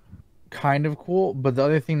ASAP. kind of cool, but the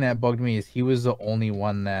other thing that bugged me is he was the only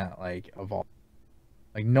one that like evolved.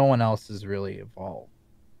 Like no one else has really evolved.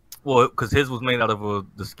 Well, because his was made out of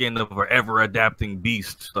the skin of an ever-adapting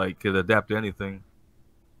beast. Like, could adapt to anything.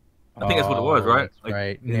 I think that's what it was, right? That's Like,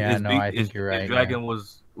 right. Yeah, I think you're right. His dragon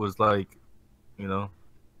was like, you know,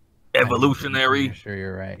 evolutionary. I'm sure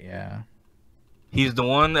you're right. Yeah. He's the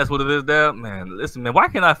one. That's what it is. There, man. Listen, man. Why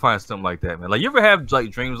can't I find something like that, man? Like, you ever have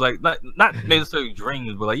like dreams, like not necessarily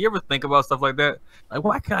dreams, but like you ever think about stuff like that? Like,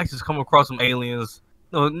 why can't I just come across some aliens?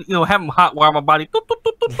 You know, have them hot wire my body.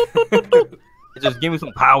 Just give me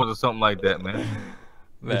some powers or something like that, man.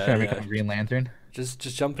 Just trying to become Green Lantern. Just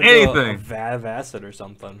jump into Anything. a vat of acid or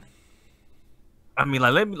something. I mean,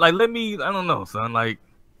 let me. I don't know, son. Like,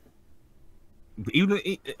 even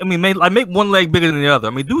I mean, make one leg bigger than the other.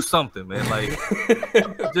 I mean, do something, man. Like,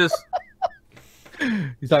 just.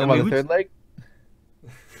 You talking about the third leg?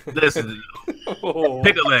 Listen, Oh.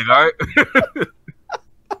 pick a leg, all right?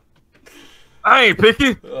 I ain't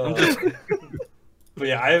picky. I'm just. But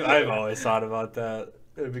yeah, I've always thought about that.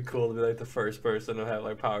 It'd be cool to be like the first person to have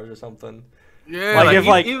like powers or something. Yeah,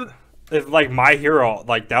 Like if like My Hero,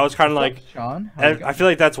 like that was kind of like Sean. I feel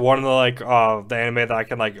like that's one of the like the anime that I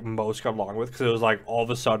can like most come along with because it was like all of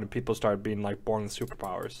a sudden people started being like born with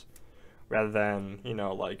superpowers, rather than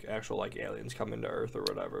like actual like aliens coming to Earth or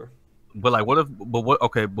whatever. But like, what if? But what?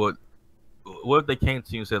 Okay, but what if they came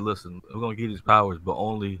to you and said, "Listen, we're gonna give you these powers, but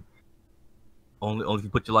only if you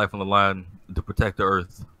put your life on the line to protect the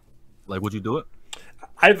Earth." Like, would you do it?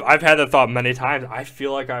 I've had that thought many times. I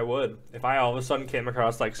feel like I would if I all of a sudden came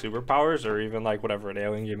across like superpowers or even like whatever an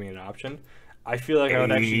alien gave me an option. I feel like I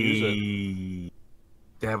would actually use it.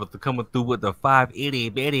 They have to coming through with the 5 itty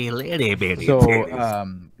bitty litty bitty. So,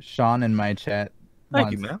 titties. Sean in my chat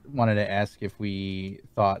Thank you, man. wanted to ask if we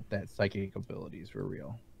thought that psychic abilities were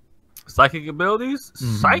real. Psychic abilities?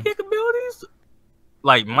 Mhm. Psychic abilities?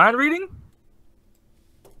 Like mind reading?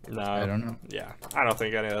 No, I don't know. Yeah, I don't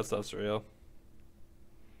think any of that stuff's real.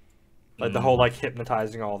 Like the whole like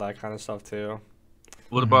hypnotizing, all that kind of stuff too.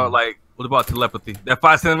 What about telepathy? That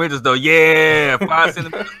 5 centimeters though, yeah, 5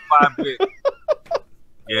 centimeters, 5 bit.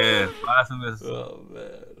 Yeah, 5 centimeters. Oh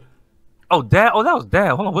man. Oh, dad. Oh, that was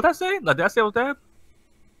dad. Hold on, what did I say? Like, did I say it was dad?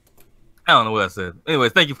 I don't know what I said.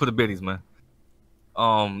 Anyways, thank you for the biddies, man.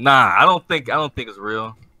 Nah, I don't think it's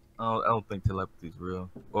real. I don't think telepathy is real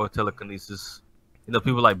or telekinesis.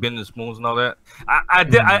 People like bending spoons and all that. I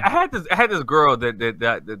had this girl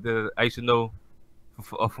that I used to know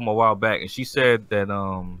from a while back, and she said that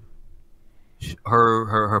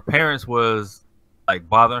her parents was like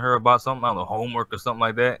bothering her about something, I don't know, homework or something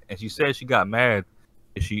like that, and she said she got mad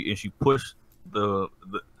and she pushed the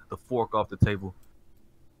fork off the table.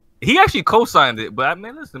 He actually co-signed it, but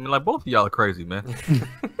listen, like both of y'all are crazy, man.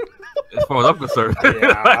 As far as I'm concerned.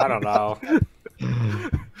 Yeah, I don't know.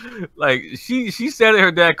 Like she said that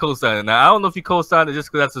her dad co-signed it. Now I don't know if he co-signed it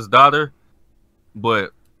just because that's his daughter,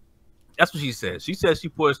 but that's what she said. She said she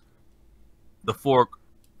pushed the fork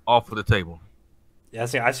off of the table. Yeah,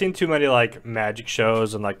 I've seen too many like magic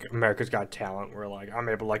shows and like America's Got Talent where like I'm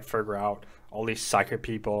able to like figure out all these psychic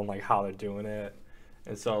people and like how they're doing it.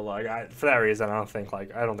 And so like for that reason I don't think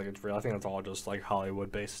it's real. I think it's all just like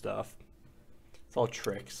Hollywood based stuff. It's all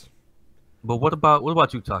tricks. But what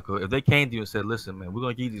about you, Taco? If they came to you and said, "Listen, man, we're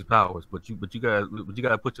gonna give you these powers, but you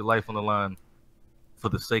gotta put your life on the line for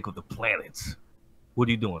the sake of the planets," what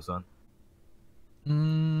are you doing, son?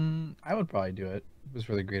 I would probably do it. It was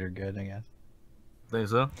for the greater good, I guess. Think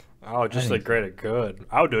so? Oh, just the greater good.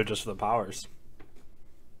 I would do it just for the powers.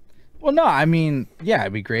 Well, no, I mean, yeah,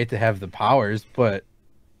 it'd be great to have the powers, but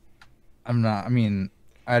I'm not. I mean,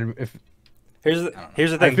 Here's the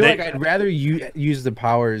thing. I feel like I'd rather use the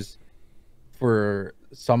powers for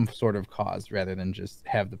some sort of cause rather than just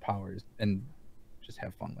have the powers and just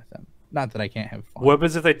have fun with them. Not that I can't have fun. What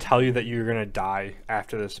happens if they tell you that you're gonna die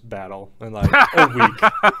after this battle in like a week?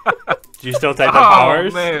 Do you still take the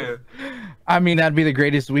powers? Man. I mean, that'd be the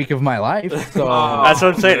greatest week of my life. So that's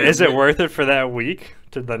what I'm saying. Is it worth it for that week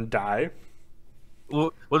to then die?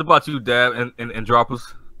 What about you, Dab and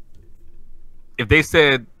Droppers? If they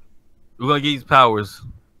said we're gonna give you powers,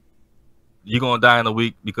 you're gonna die in a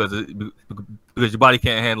week because your body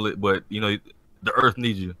can't handle it, but the Earth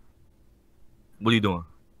needs you. What are you doing?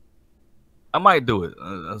 I might do it.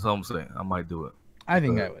 That's all I'm saying. I might do it. I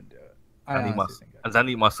think I would do it. I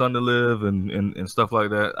need my son to live and stuff like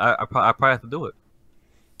that. I probably have to do it.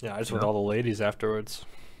 Yeah, I just with all the ladies afterwards.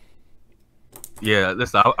 Yeah,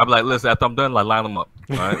 listen. I'll be like, listen. After I'm done, like line them up.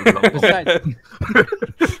 All right?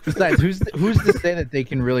 Besides, who's to say that they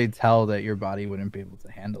can really tell that your body wouldn't be able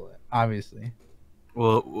to handle it? Obviously.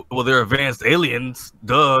 Well, they're advanced aliens.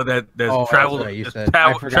 Duh. That travel. Right, you said.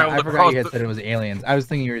 I forgot you had said it was aliens. I was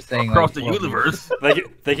thinking you were saying across the universe.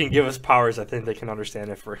 They can give us powers. I think they can understand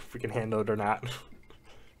if we can handle it or not.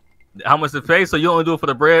 How much it pays? So you only do it for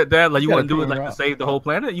the bread, Dad? Like you wouldn't do it like to save the whole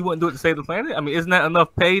planet? You wouldn't do it to save the planet? I mean, isn't that enough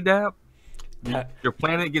pay, Dad? Your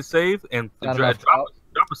planet gets saved, and the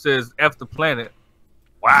Dropper says F the planet.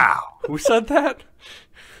 Wow. Who said that?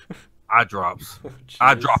 I drops.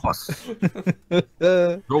 I drop us.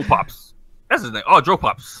 Dro Pops. That's his name. Oh, Dro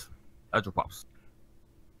Pops. Hydro Pops.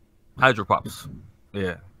 Hydro Pops.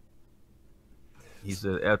 Yeah. He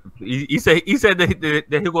said after. He said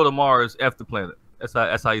that he'll go to Mars after the planet. That's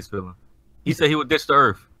how he's feeling. He said he would ditch the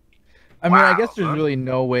Earth. I mean, I guess there's really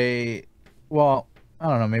no way. Well, I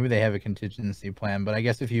don't know. Maybe they have a contingency plan, but I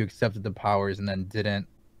guess if you accepted the powers and then didn't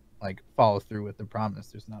like follow through with the promise,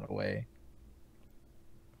 there's not a way.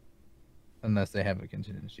 unless they have a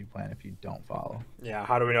contingency plan if you don't follow. Yeah,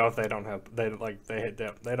 how do we know if they don't have they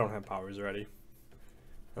don't have powers already?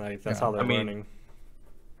 Like that's how they're learning.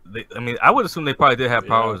 I would assume they probably did have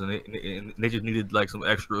powers, Yeah. and they just needed like some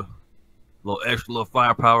little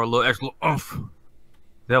firepower, a little extra oomph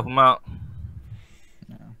to help them out.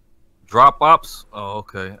 Yeah. Drop ops. Oh,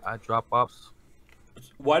 okay. I drop ops.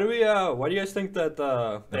 Why do you guys think that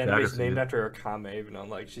the anime is named it. after Akame, even though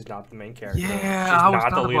like she's not the main character? Yeah, she's I was not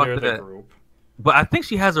the thought leader about of the that. group. But I think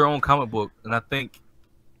she has her own comic book, and I think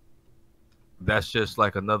that's just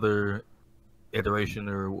like another iteration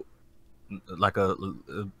or like a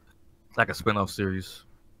spin-off series.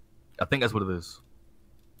 I think that's what it is.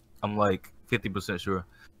 I'm like 50% sure.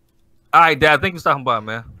 All right, Dad. Thank you for stopping by,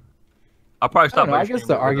 man. I'll probably stop by. I guess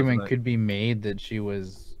the argument could be made that she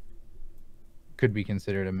could be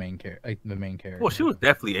considered a main character, like the main character. Well, she was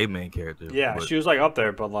definitely a main character. Yeah, she was like up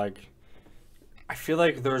there, but like, I feel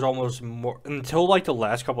like there's almost more until like the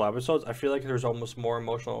last couple episodes. I feel like there's almost more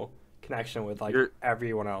emotional connection with like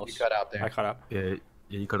everyone else. You cut out there. I cut out. Yeah,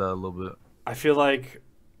 you cut out a little bit. I feel like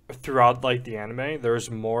throughout like the anime, there's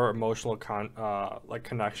more emotional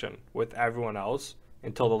connection with everyone else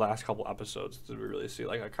until the last couple episodes to really see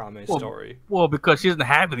like Akame's story. Well, because she doesn't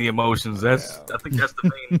have any emotions. I think that's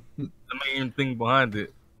the main thing behind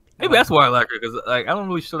it. Maybe that's why I like her, because like I don't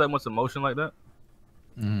really show that much emotion like that.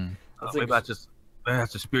 Maybe I just have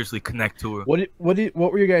to spiritually connect to her. What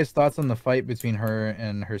were your guys' thoughts on the fight between her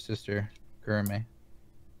and her sister, Kurame?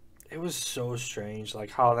 It was so strange, like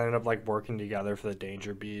how they ended up like working together for the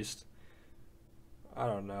Danger Beast. I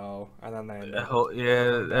don't know, and then they that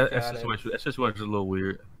just was a little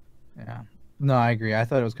weird. Yeah, no, I agree. I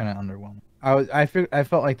thought it was kind of underwhelming. I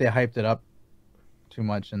felt like they hyped it up too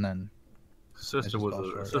much, and then sister was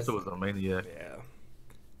a maniac.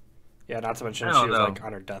 Yeah. Not to mention she was like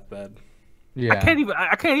on her deathbed. Yeah,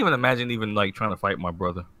 I can't even imagine even like trying to fight my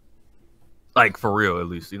brother, like for real at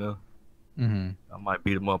least, you know. I might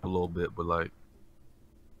beat him up a little bit, but like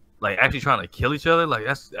actually trying to kill each other, like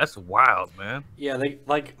that's wild, man. Yeah, they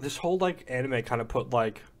like this whole like anime kind of put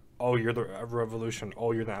like, oh, you're the revolution,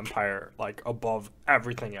 oh, you're the empire, like above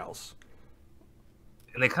everything else.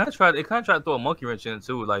 And they kind of tried to throw a monkey wrench in it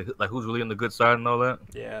too, like who's really on the good side and all that.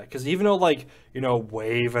 Yeah, because even though like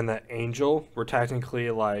Wave and the Angel were technically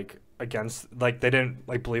like against, like they didn't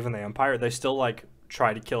like believe in the empire, they still like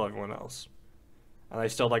tried to kill everyone else, and they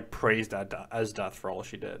still like praised Esdeath for all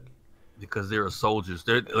she did. Because they were soldiers.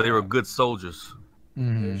 They were good soldiers.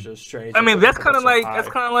 It's just strange. I mean, that's kind of like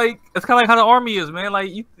how the army is, man.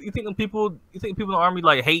 Like you think people in the army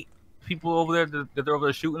like hate people over there that they're over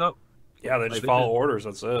there shooting up? Yeah, they just follow orders.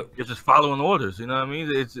 That's it. They're just following orders. You know what I mean?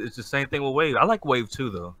 It's the same thing with Wave. I like Wave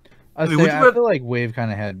too, though. I feel like Wave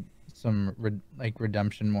kind of had some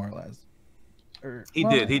redemption, more or less. He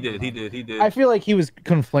did. I feel like he was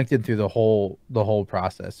conflicted through the whole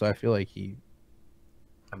process, so I feel like he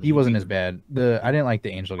wasn't as bad. I didn't like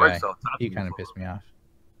the Angel guy. He kind of pissed me off.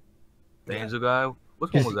 The Angel guy?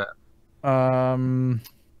 Which one was that?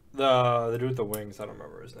 The dude with the wings. I don't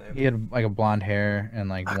remember his name. He had like a blonde hair and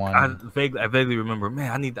like one. I vaguely remember.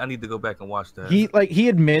 Man, I need to go back and watch that. He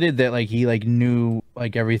admitted that like he like knew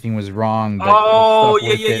like everything was wrong. But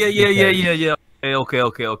yeah.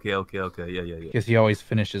 Okay. Yeah. Because he always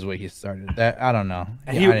finishes what he started. That I don't know.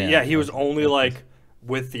 And he was only like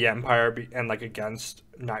with the Empire and like against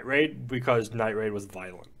Night Raid because Night Raid was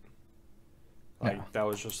violent. Like that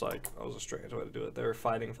was just like that was a strange way to do it. They were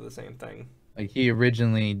fighting for the same thing. Like he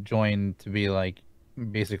originally joined to be like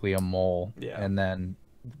basically a mole, and then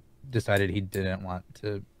decided he didn't want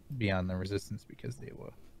to be on the Resistance because they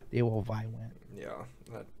were violent. Yeah,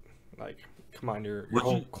 that like come on, your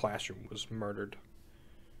whole classroom was murdered.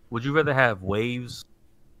 Would you rather have Waves,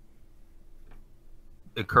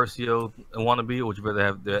 Incursio, and Wannabe, or would you rather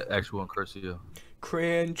have the actual Incursio?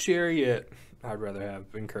 Cran Chariot. I'd rather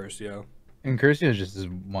have Incursio. Incursio is just a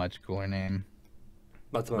much cooler name.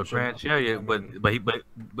 But Grand Chariot, but he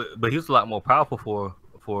was a lot more powerful for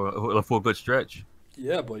a good stretch.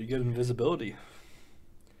 Yeah, but you get invisibility.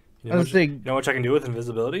 You know, I was you know what I can do with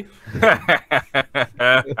invisibility?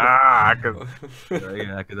 I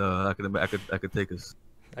could take us.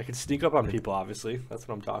 I could sneak up on people. Obviously, that's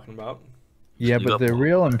what I'm talking about. Yeah, but the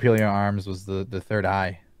real Imperial Arms was the third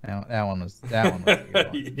eye. That one was yeah.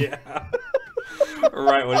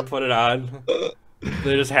 Right when you put it on,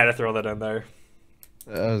 they just had to throw that in there.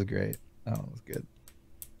 That was great. That one was good.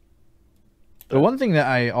 The one thing that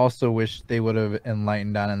I also wish they would have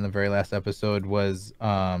enlightened on in the very last episode was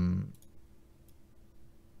what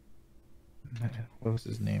was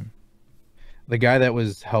his name? The guy that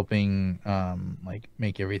was helping like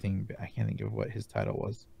make everything. I can't think of what his title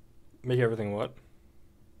was. Make everything what?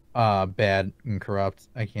 Bad and corrupt.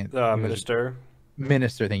 I can't. Minister.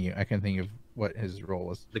 Minister, thank you. I can't think of what his role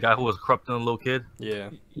was. The guy who was corrupting a little kid. Yeah.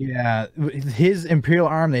 Yeah, his Imperial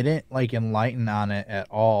arm. They didn't like enlighten on it at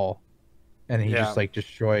all, and he just like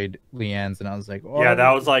destroyed Leanne's. And I was like, oh, yeah,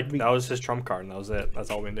 that was his trump card, and that was it. That's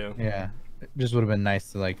all we knew. Yeah, it just would have been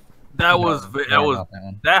nice to like. That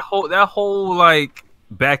whole like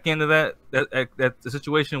back end of that the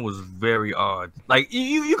situation was very odd. Like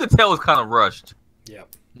you could tell it was kind of rushed. Yeah.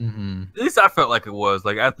 Mm-hmm. At least I felt like it was.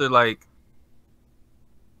 Like after like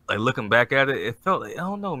looking back at it, it felt like I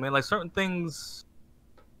don't know, man. Like certain things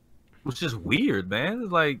was just weird, man.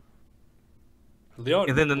 Like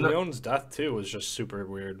Leon's death too was just super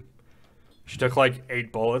weird. She took like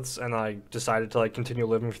 8 bullets and like decided to like continue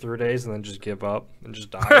living for 3 days and then just give up and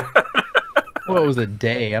just die. Well, it was a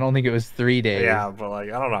day. I don't think it was 3 days. Yeah, but like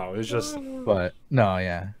I don't know. It was just. But no,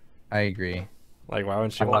 yeah, I agree. Like, why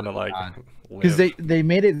wouldn't she want to like? Because they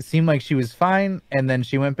made it seem like she was fine, and then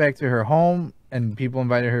she went back to her home, and people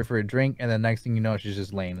invited her for a drink, and the next thing you know, she's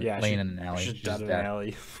just laying in an alley. She's dead in an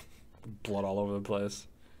alley, blood all over the place.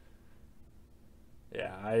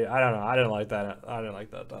 Yeah, I don't know. I didn't like that. I didn't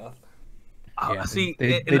like that death. Yeah, see,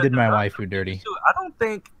 they did my waifu dirty. I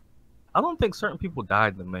don't think certain people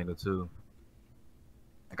died in the manga too.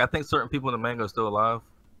 Like I think certain people in the manga are still alive.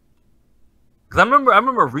 Cause I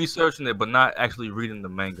remember researching it, but not actually reading the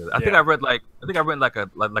manga. I think I read like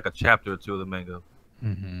a chapter or two of the manga.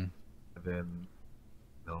 Mm-hmm. And then,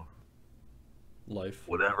 life.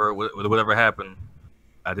 Whatever happened,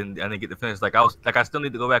 I didn't get to finish. I still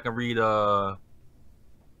need to go back and read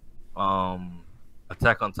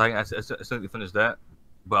Attack on Titan. I still need to finish that,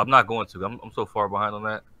 but I'm not going to. I'm so far behind on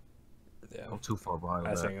that. Yeah, I'm too far behind.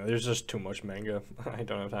 There's just too much manga. I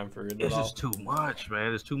don't have time for it. It's just too much,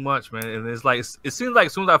 man. It's too much, man. And it's like it seems like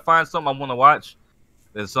as soon as I find something I want to watch,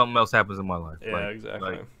 then something else happens in my life. Yeah,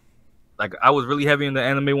 exactly. Like I was really heavy into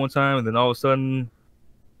anime one time, and then all of a sudden,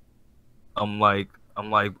 I'm like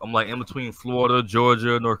in between Florida,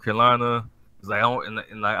 Georgia, North Carolina. It's like I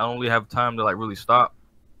don't really have time to like really stop.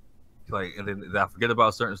 Like, and then I forget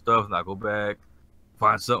about certain stuff, and I go back,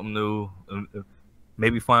 find something new.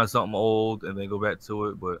 Maybe find something old and then go back to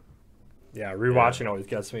it, but yeah, rewatching always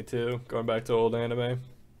gets me too. Going back to old anime,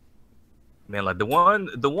 man, like the one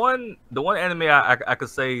anime I could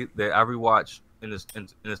say that I rewatch in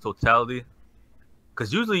its totality,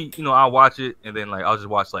 because usually I'll watch it and then like I'll just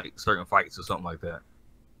watch like certain fights or something like that.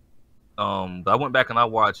 But I went back and I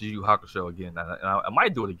watched Yu Yu Hakusho again, and I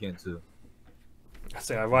might do it again too.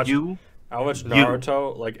 I watched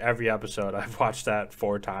Naruto, like every episode. I've watched that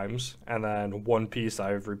 4 times, and then One Piece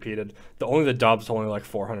I've repeated. The dub's only like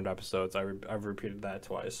 400 episodes. I've repeated that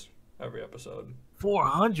twice every episode.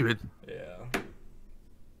 400? Yeah.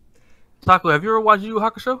 Taco, have you ever watched Yu Yu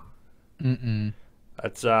Hakusho? Mm-mm.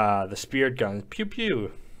 That's the spirit gun. Pew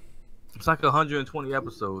pew. It's like 120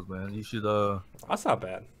 episodes, man. You should That's not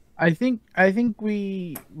bad. I think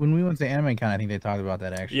when we went to AnimeCon, I think they talked about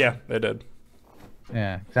that actually. Yeah, they did.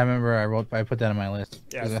 Yeah, because I remember I put that on my list.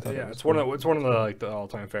 Yeah, it's one of the like the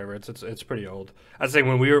all-time favorites. It's pretty old. I'd say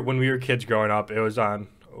when we were kids growing up, it was on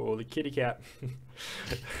the kitty cat.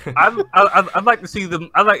 I'd like to see them.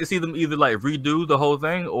 I'd like to see them either like redo the whole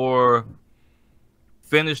thing or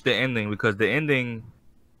finish the ending, because the ending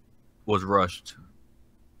was rushed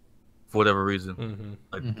for whatever reason.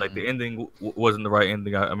 Mm-hmm. Like the ending wasn't the right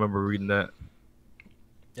ending. I remember reading that.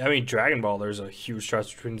 I mean, Dragon Ball, there's a huge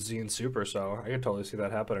trust between Z and Super, so I can totally see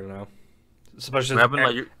that happening now. Especially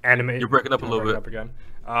anime. You're breaking up a little bit. Up again.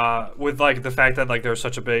 With like the fact that like there's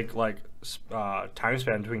such a big like time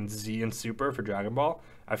span between Z and Super for Dragon Ball,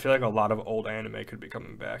 I feel like a lot of old anime could be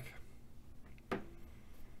coming back.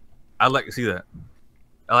 I'd like to see that.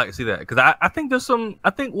 Because I think there's some.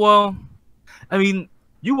 I mean,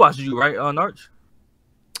 you watched it, right, Narch?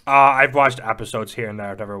 I've watched episodes here and there.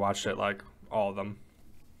 I've never watched it like all of them.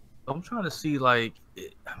 I'm trying to see, like,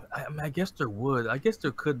 I guess there would. I guess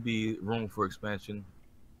there could be room for expansion.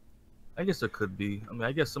 I guess there could be. I mean,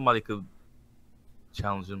 I guess somebody could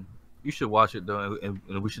challenge him. You should watch it though,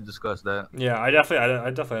 and we should discuss that. Yeah, I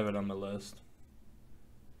definitely have it on my list.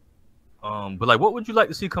 But like, what would you like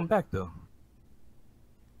to see come back though?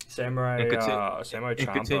 Samurai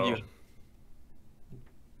Champloo. Continue.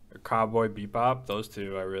 Cowboy Bebop. Those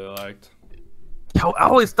two I really liked. I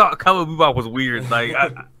always thought Cowboy Bebop was weird. Like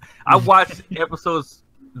I watched episodes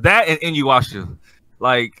that and Inuyasha.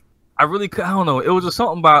 Like I don't know. It was just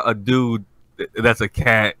something about a dude that's a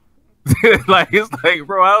cat. Like it's like,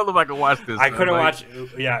 bro, I don't know if I can watch this. I couldn't watch.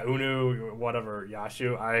 Yeah, Unu, whatever,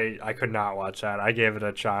 Yashu. I could not watch that. I gave it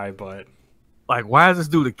a try, but like, why is this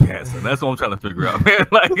dude a cat? Son? That's what I'm trying to figure out, man.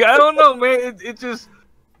 Like, I don't know, man. It just,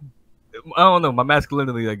 I don't know. My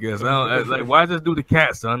masculinity, I guess. Like, why is this dude a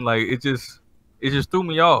cat, son? Like, it just threw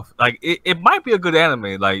me off. Like, it might be a good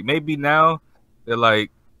anime. Like, maybe now they're like,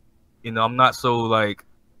 you know, I'm not so like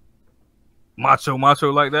macho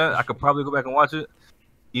like that. I could probably go back and watch it.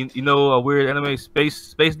 You know a weird anime,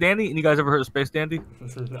 Space Dandy? You guys ever heard of Space Dandy?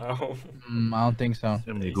 No. I don't think so.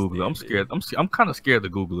 Let me Google it. I'm scared. I'm kind of scared to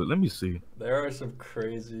Google it. Let me see. There are some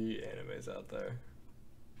crazy animes out there.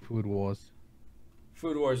 Food Wars.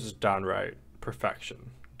 Food Wars is downright perfection.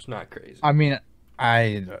 It's not crazy. I mean,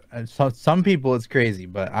 some people it's crazy,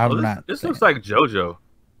 but I'm not. This looks like JoJo.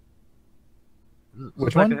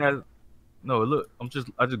 Which one? No, look. I just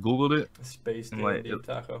Googled it. Space Dandy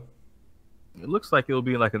Taco. It looks like it'll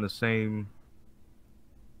be like in the same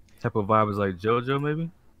type of vibe as like JoJo,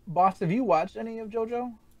 maybe. Boss, have you watched any of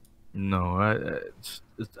JoJo? No, I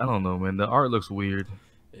don't know, man. The art looks weird.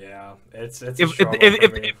 Yeah, it's if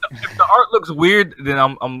the art looks weird, then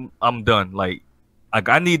I'm done. Like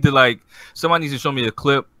I need to like somebody needs to show me a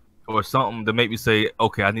clip or something to make me say,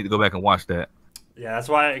 okay, I need to go back and watch that. Yeah, that's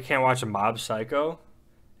why I can't watch a Mob Psycho.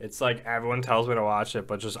 It's like everyone tells me to watch it,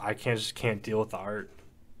 but I can't deal with the art.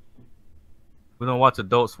 We don't watch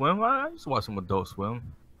Adult Swim. I just watch some Adult Swim.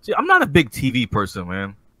 See, I'm not a big TV person,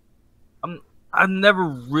 man. I've never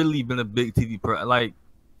really been a big TV person. Like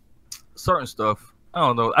certain stuff, I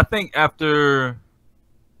don't know. I think after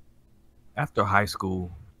high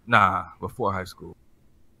school, before high school.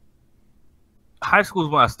 High school is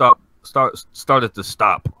when I started to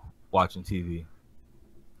stop watching TV,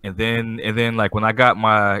 and then like when I got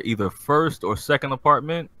my either first or second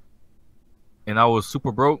apartment, and I was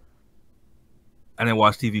super broke. I didn't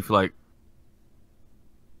watch TV for like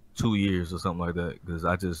 2 years or something like that because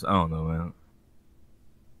I don't know, man.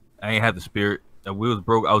 I ain't had the spirit. We was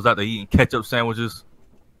broke. I was out there eating ketchup sandwiches.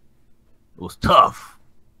 It was tough.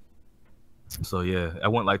 So yeah, I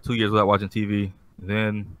went like 2 years without watching TV.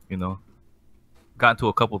 Then got into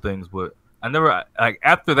a couple things, but I never like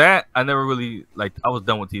after that. I never really like. I was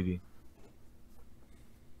done with TV.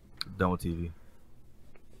 Done with TV.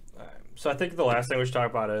 So I think the last thing we should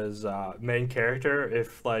talk about is main character.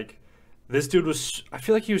 If like this dude was, I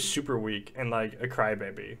feel like he was super weak and like a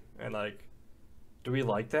crybaby. And like, do we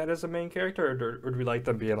like that as a main character, or do we like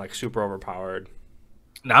them being like super overpowered?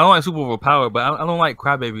 No, I don't like super overpowered, but I don't like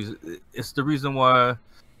crybabies. It's the reason why.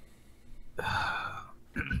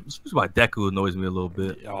 It's why Deku annoys me a little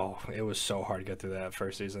bit. Oh, it was so hard to get through that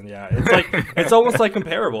first season. Yeah, it's like it's almost like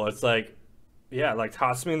comparable. It's like. Yeah, like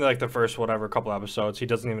Tatsumi in like the first couple episodes, he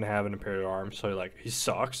doesn't even have an Imperial Arm, so he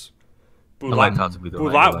sucks.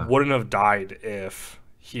 Bulat wouldn't have died if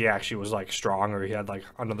he actually was like strong or he had like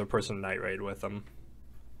another person Night Raid with him.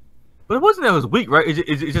 But it wasn't that he was weak, right?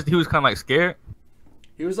 It's just he was kind of like scared.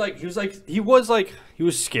 He was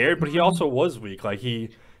scared, but he also was weak. Like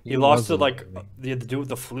he lost to like the dude with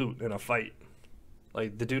the flute in a fight.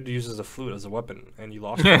 Like, the dude uses a flute as a weapon, and you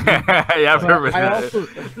lost him. Yeah, I've heard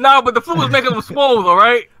that. No, but the flute was making him swole, though,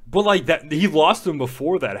 right? But, like, he lost him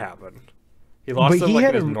before that happened. He lost him, like,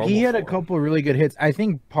 in his normal He had form. a couple of really good hits. I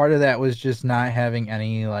think part of that was just not having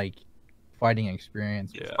any, like, fighting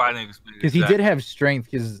experience. Yeah. Fighting experience. Because he did have strength,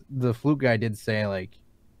 because the flute guy did say, like,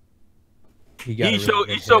 he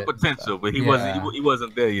showed potential, but he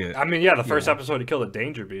wasn't there yet. I mean, yeah, the first episode he killed a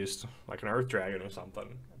danger beast, like an earth dragon or something.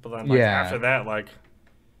 But then, like, after that, like,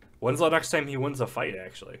 when's the next time he wins a fight?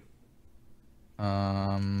 Actually,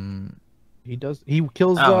 he does. He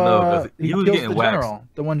kills. He was getting waxed.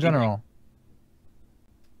 The one general.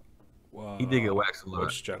 He did get waxed a lot.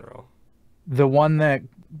 Which general? The one that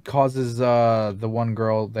causes the one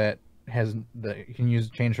girl that can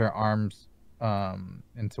change her arms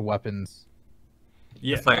into weapons.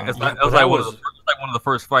 Yeah, it's like one of the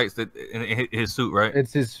first fights that in his suit, right?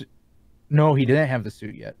 It's his. No, he didn't have the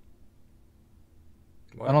suit yet.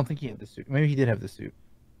 What? I don't think he had the suit. Maybe he did have the suit.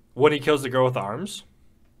 When he kills the girl with the arms?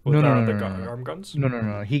 No. Arm guns?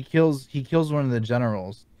 No. He kills one of the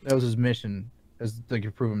generals. That was his mission, as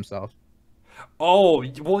to prove himself. Oh,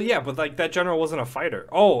 well, yeah, but like that general wasn't a fighter.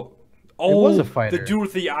 Oh, it was a fighter. The dude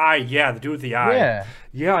with the eye. Yeah, the dude with the eye.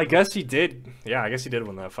 Yeah, I guess he did. Yeah, I guess he did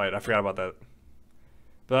win that fight. I forgot about that.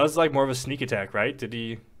 But that was like more of a sneak attack, right? Did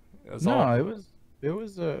he? It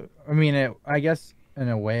was a. I mean, I guess in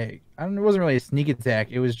a way, it wasn't really a sneak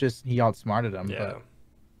attack. It was just he outsmarted him. Yeah. But,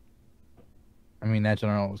 I mean, that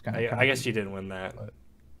general was kind of. I guess he didn't win that. But.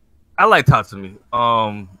 I like Tatsumi.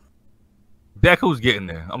 Deku's getting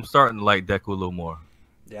there. I'm starting to like Deku a little more.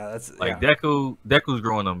 Yeah, that's like Deku's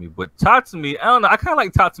growing on me. But Tatsumi, I don't know. I kind of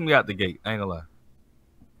like Tatsumi out the gate. I ain't gonna lie.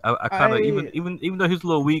 I kind of even though he's a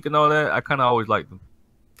little weak and all that, I kind of always liked him.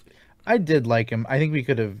 I did like him. I think we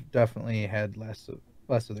could have definitely had less of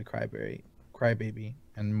the crybaby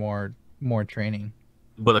and more training.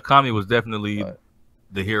 But Akame was definitely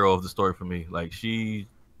the hero of the story for me. Like she,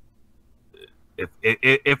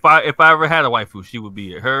 if I ever had a waifu, she would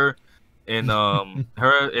be her, and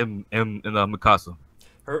her and Mikasa.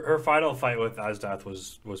 Her final fight with Esdeath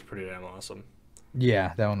was pretty damn awesome.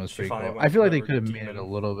 Yeah, that one was pretty cool. I feel like they could have made it a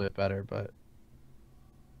little bit better, but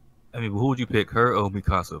I mean, who would you pick, her or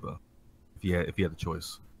Mikasa though? If you had the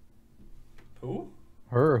choice. Who?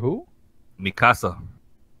 Her or who? Mikasa.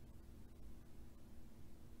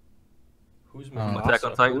 Who's Mikasa? Attack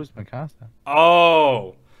on Titan? Who's Mikasa?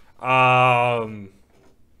 Oh, I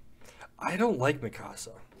don't like Mikasa.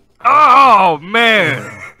 Oh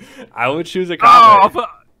man! I would choose Akame. Oh,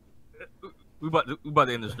 we about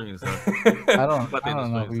to end the stream, son. I don't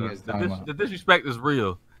know who you guys talking about. The disrespect is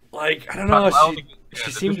real. Like, I don't know.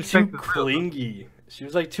 She seemed too clingy. She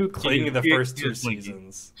was like too clingy the first two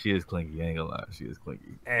seasons. She is clingy. I ain't gonna lie. She is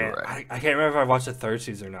clingy. And right. I can't remember if I watched the third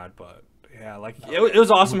season or not, but yeah, like it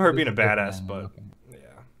was awesome her being a badass. But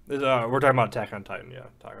yeah, we're talking about Attack on Titan. Yeah,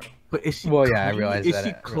 But is she? Well, yeah, I realize that. Is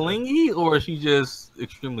she clingy or is she just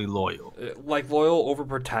extremely loyal? Like loyal,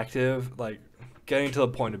 overprotective, like getting to the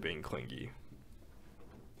point of being clingy.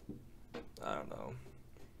 I don't know.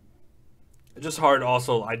 It's just hard.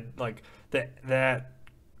 Also, I like that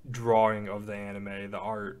drawing of the anime. The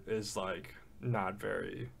art is like not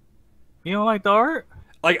very. You don't like the art?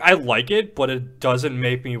 Like I like it, but it doesn't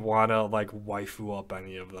make me wanna like waifu up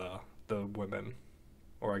any of the women,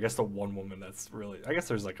 or I guess the one woman that's really. I guess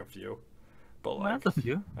there's like a few, but like that's a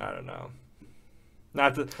few. I don't know.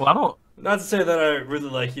 Not to. Well, I don't. Not to say that I really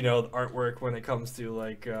like the artwork when it comes to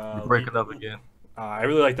like. You're breaking up again. I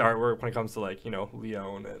really like the artwork when it comes to like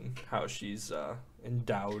Leon and how she's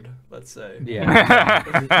endowed. Let's say.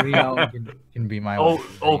 Yeah. Leon can be my.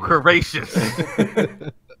 Courageous.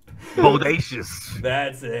 Bodacious.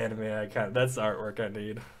 That's the anime. That's the artwork I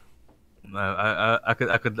need. I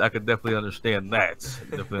could definitely understand that.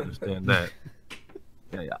 Definitely understand that.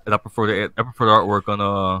 Yeah. And I prefer the artwork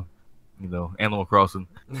on Animal Crossing.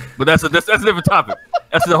 But that's a different topic.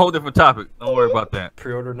 That's a whole different topic. Don't worry about that.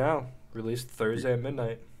 Pre-order now. Released Thursday at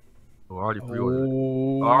midnight. Oh, already pre-ordered.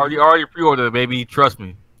 Already pre-ordered, baby. Trust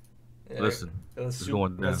me. Yeah, Listen, it's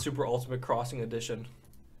going down. That's Super Ultimate Crossing Edition.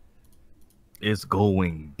 It's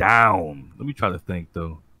going down. Let me try to think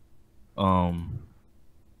though.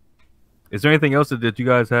 Is there anything else that you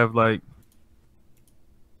guys have like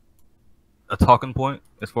a talking point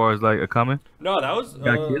as far as like a comment? No, that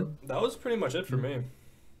was pretty much it for me.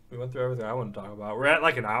 We went through everything I want to talk about. We're at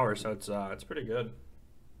like an hour, so it's pretty good.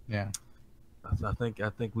 Yeah. I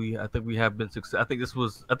think we have been successful. I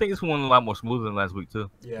think this one a lot more smoother than last week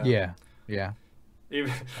too. Yeah.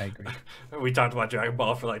 Even, I agree. We talked about Dragon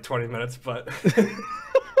Ball for like 20 minutes, but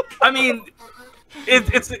I mean,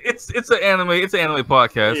 it's an anime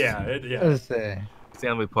podcast. Yeah. It's an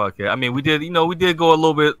anime podcast. I mean, we did go a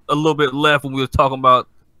little bit left when we were talking about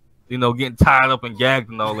getting tied up and gagged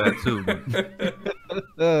and all that too.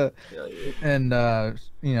 And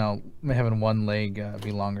having one leg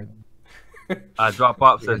be longer. Drop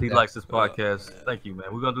Pop says he likes this podcast. Thank you,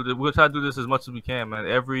 man. We're gonna do this. We're gonna try to do this as much as we can, man.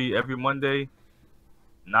 Every Monday,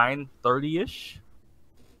 9:30ish.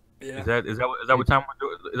 Yeah. Is that what time we're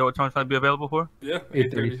doing? Is that what time we're trying to be available for? Yeah.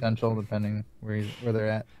 8:30 Central, depending where they're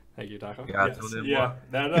at. Thank you, Taco. Yeah.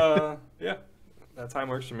 That time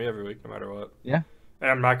works for me every week, no matter what. Yeah.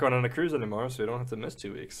 And I'm not going on a cruise anymore, so you don't have to miss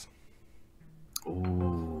 2 weeks.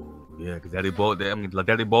 Ooh, yeah, because Daddy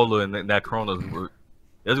Ebola and that Corona,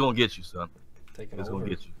 it's gonna get you, son. It's gonna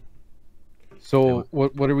get you. So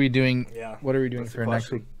what are we doing? Yeah. What are we doing for next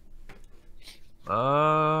week?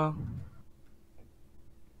 I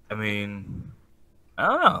mean, I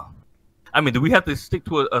don't know. I mean, do we have to stick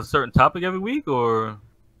to a certain topic every week, or?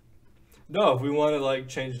 No, if we want to like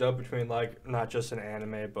change it up between like not just an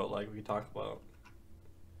anime, but like we talk about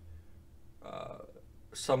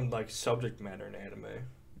some like subject matter in anime,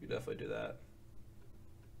 we definitely do that.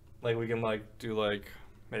 Like we can like do like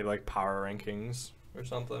maybe like power rankings or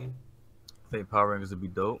something. I think power rankings would be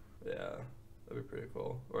dope. Yeah, that'd be pretty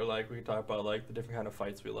cool. Or like we can talk about like the different kind of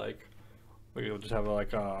fights we like. We could just have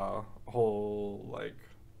like a whole like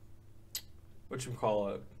what you call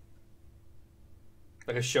it,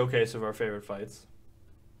 like a showcase of our favorite fights.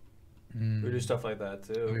 We do stuff like that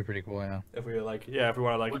too. That'd be pretty cool, yeah. If we want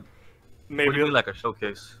to like maybe what do you mean, like a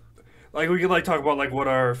showcase? Like we could like talk about like what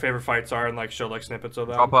our favorite fights are and like show like snippets of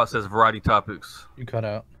them. Dropout says variety topics. You cut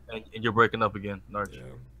out. And you're breaking up again, Narch.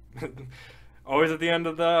 Yeah. Always at the end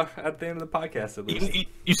of the podcast at least.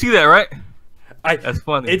 You see that, right? That's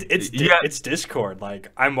funny. It's Discord. Like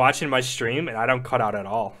I'm watching my stream and I don't cut out at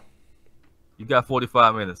all. You got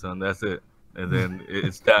 45 minutes, son. That's it, and then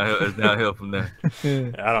it's downhill. It's downhill from there.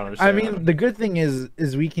 I don't understand. I mean, the good thing is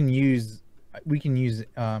we can use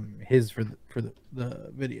his for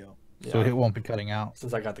the video, so it won't be cutting out.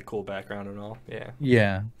 Since I got the cool background and all. Yeah.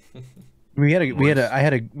 Yeah. I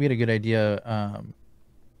had a good idea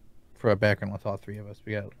for a background with all three of us.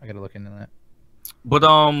 I gotta look into that. But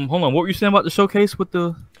hold on, what were you saying about the showcase with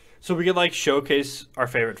the? So we could like showcase our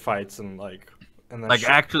favorite fights and then like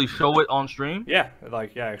actually show it on stream. Yeah,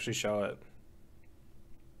 actually show it.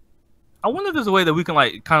 I wonder if there's a way that we can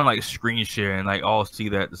like kind of like screen share and like all see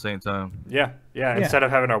that at the same time. Yeah. Instead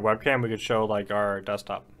of having our webcam, we could show like our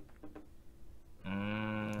desktop.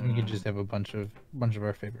 We could just have a bunch of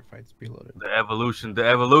our favorite fights preloaded. The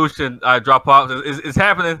evolution. I drop off. It's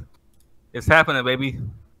happening. It's happening, baby.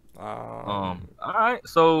 All right.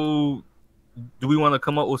 So, do we want to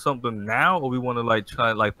come up with something now, or we want to like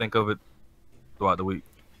try like think of it throughout the week?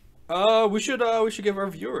 We should give our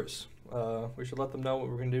viewers. We should let them know what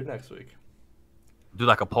we're gonna do next week. Do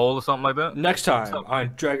like a poll or something like that. Next time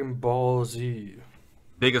on Dragon Ball Z.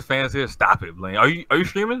 Biggest fans here. Stop it, Blaine. Are you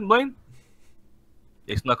streaming, Blaine?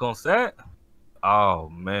 They snuck on set. Oh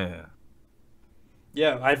man.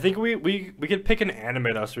 Yeah, I think we could pick an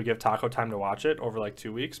anime though, so we give Taco time to watch it over like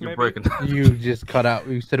 2 weeks. Maybe. You just cut out.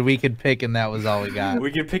 We said we could pick, and that was all we got. We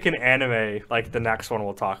could pick an anime like the next one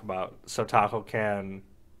we'll talk about, so Taco can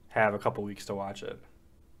have a couple weeks to watch it.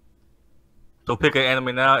 So pick an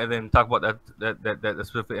anime now, and then talk about that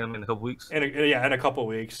specific anime in a couple weeks. In a couple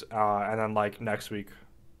weeks, and then like next week,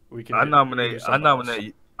 we can. I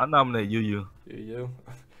nominate Yu. You.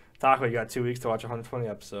 Taco, you got 2 weeks to watch 120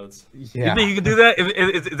 episodes. Yeah. You think you can do that?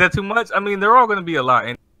 Is that too much? I mean, they're all going to be a lot.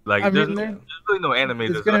 Like, there's really no anime.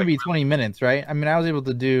 It's going to be 20 minutes, right? I mean, I was able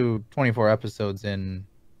to do 24 episodes in...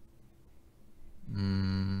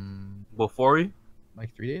 Before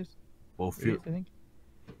like 3 days? 3 days, I think.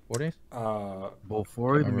 4 days?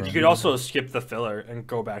 Before you could also skip the filler and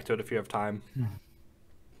go back to it if you have time.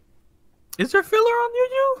 Is there filler on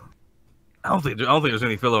Yu? I don't think there's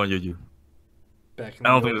any filler on Yu. I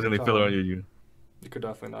don't think there's any filler on Yu. It could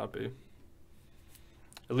definitely not be.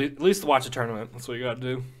 At least watch a tournament. That's what you got to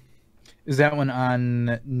do. Is that one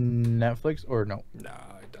on Netflix or no? Nah,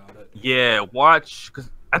 I doubt it. Yeah, watch,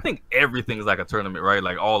 because I think everything's like a tournament, right?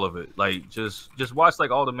 Like all of it. Like just watch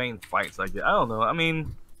like all the main fights. Like I don't know. I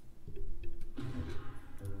mean,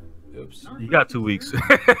 oops. You got 2 weeks.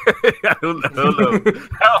 I don't know.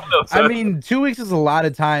 I mean, 2 weeks is a lot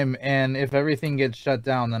of time, and if everything gets shut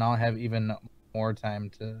down, then I'll have even more time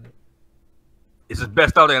to. It's his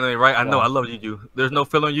best out anime, right? I know. I love Yu. There's no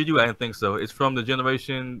filler on Yu. I didn't think so. It's from the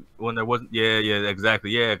generation when there wasn't. Yeah,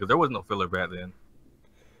 exactly. Yeah, because there was no filler back then.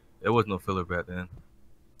 There was no filler back then.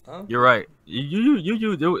 Oh. You're right.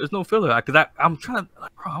 Yu. There's no filler. Because I'm trying to.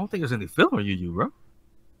 Like, bro, I don't think there's any filler on Yu, bro.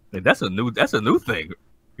 Like, that's a new thing.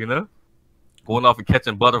 You know, going off and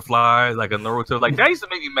catching butterflies like a Naruto. Like that used to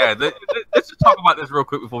make me mad. Let's just talk about this real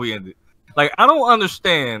quick before we end it. Like I don't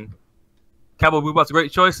understand. Cowboy Bebop's a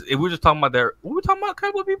great choice. If we're just talking about what were we talking about?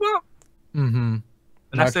 Cowboy Bebop. Mm-hmm.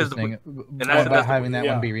 And I said about having that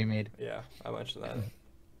one be remade. Yeah, I mentioned that.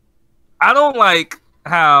 I don't like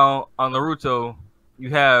how on Naruto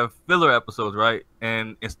you have filler episodes, right?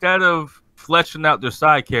 And instead of fleshing out their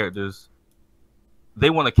side characters,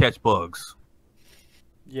 they want to catch bugs.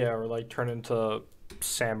 Yeah, or like turn into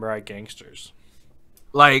samurai gangsters.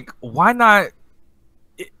 Like, why not?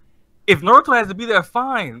 If Naruto has to be there,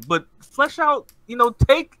 fine. But flesh out,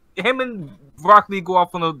 take him and Rock Lee go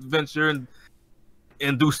off on an adventure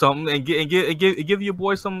and do something and give your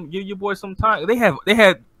boy some time. They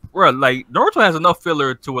had bro, like Naruto has enough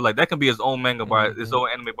filler to it. Like that can be his own manga by his own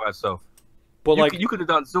anime by itself. But you could have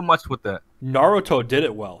done so much with that. Naruto did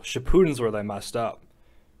it well. Shippuden's where they messed up.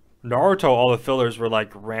 Naruto, all the fillers were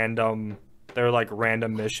like random. They were like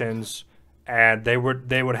random missions, and they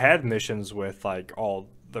would have missions with like all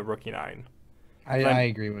the Rookie 9. I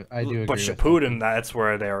agree with. I do agree. But Shippuden, that's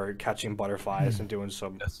where they were catching butterflies and doing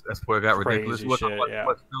some. That's where it got ridiculous. Shit, yeah.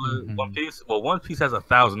 One Piece. Well, One Piece has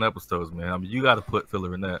 1,000 episodes, man. I mean, you got to put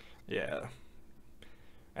filler in that. Yeah.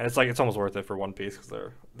 And it's almost worth it for One Piece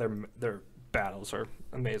because their battles are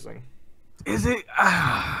amazing. Is it?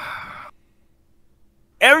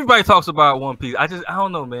 Everybody talks about One Piece. I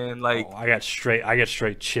don't know, man. Like I get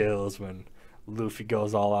straight chills when Luffy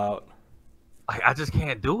goes all out. I just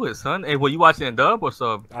can't do it, son. Hey, you watching in dub or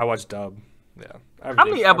sub? I watch dub. Yeah. How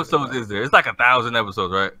many episodes is there? It's like 1,000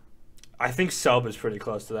 episodes, right? I think sub is pretty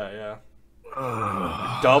close to that. Yeah.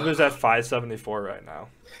 Dub is at 574 right now.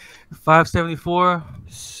 574.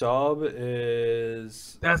 Sub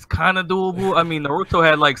is That's kind of doable. I mean, Naruto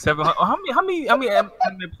had like 700. How many episodes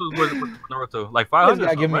was Naruto? Like 500.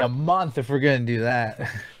 Gotta give me a month if we're gonna do that.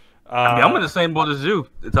 I mean, I'm in the same boat as you,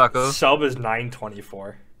 Taco. Sub is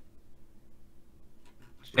 924.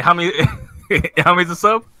 And how many? How many's the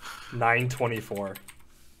sub? 924.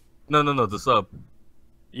 No, the sub.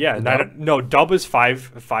 Yeah, dub is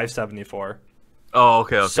 574. Oh,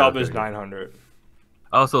 okay. Sub is 900.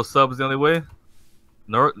 Also, sub is the only way.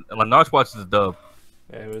 Naruto watches the dub.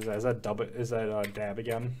 Yeah, is that dub? Is that dab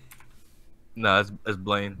again? No, it's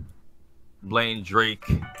Blaine. Blaine Drake.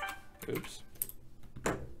 Oops.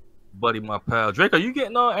 Buddy, my pal. Drake, are you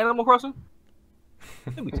getting Animal Crossing?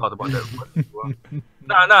 I think we talked about that.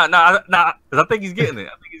 Nah. I think he's getting it.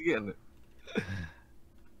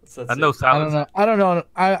 I know. I don't know.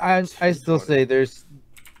 I still say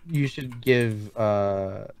you should give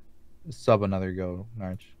sub another go,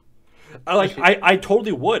 Narch. I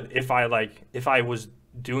totally would if I was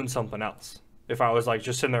doing something else. If I was like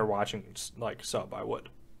just sitting there watching like sub, I would.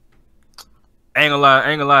 Ain't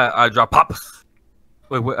gonna lie. I drop pops.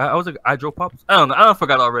 Wait, I was like, I drove pops. I don't know. I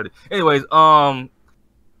forgot already. Anyways,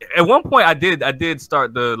 at one point I did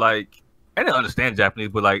start the like. I didn't understand Japanese,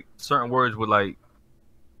 but like certain words would like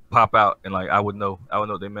pop out, and like I would know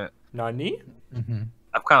what they meant. Nani? Mm-hmm.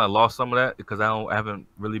 I've kind of lost some of that because I haven't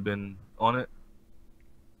really been on it.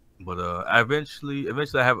 But I eventually I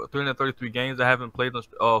have 333 games I haven't played on.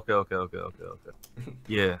 Oh, okay.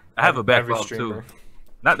 Yeah, I have a backlog too.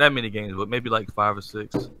 Not that many games, but maybe like 5 or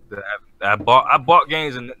 6 that I bought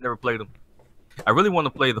games and never played them. I really want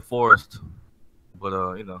to play The Forest, but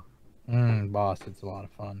you know. Boss, it's a lot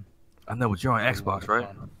of fun. I know, but you're on Xbox, right?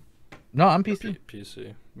 No, I'm PC.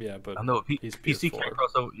 PC, yeah, but I know he's PC PS4. can't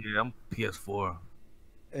cross over. Yeah, I'm PS4.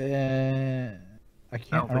 I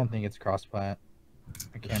don't think it's cross-plat.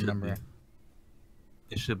 I can't remember.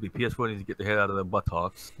 It should be. PS4 needs to get the head out of the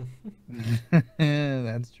buttocks.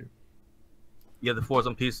 That's true. Yeah, The Forest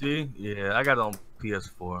on PC. Yeah, I got it on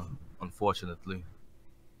PS4, unfortunately.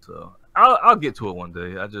 So I'll get to it one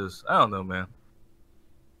day. I don't know, man.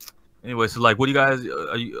 Anyway, so like, what do you guys?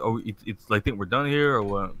 It's like think we're done here or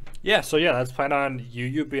what? Yeah, so yeah, let's plan on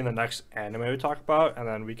you being the next anime we talk about, and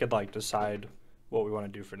then we could like decide what we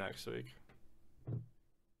want to do for next week.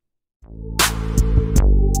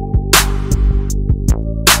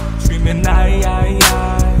 Dreaming,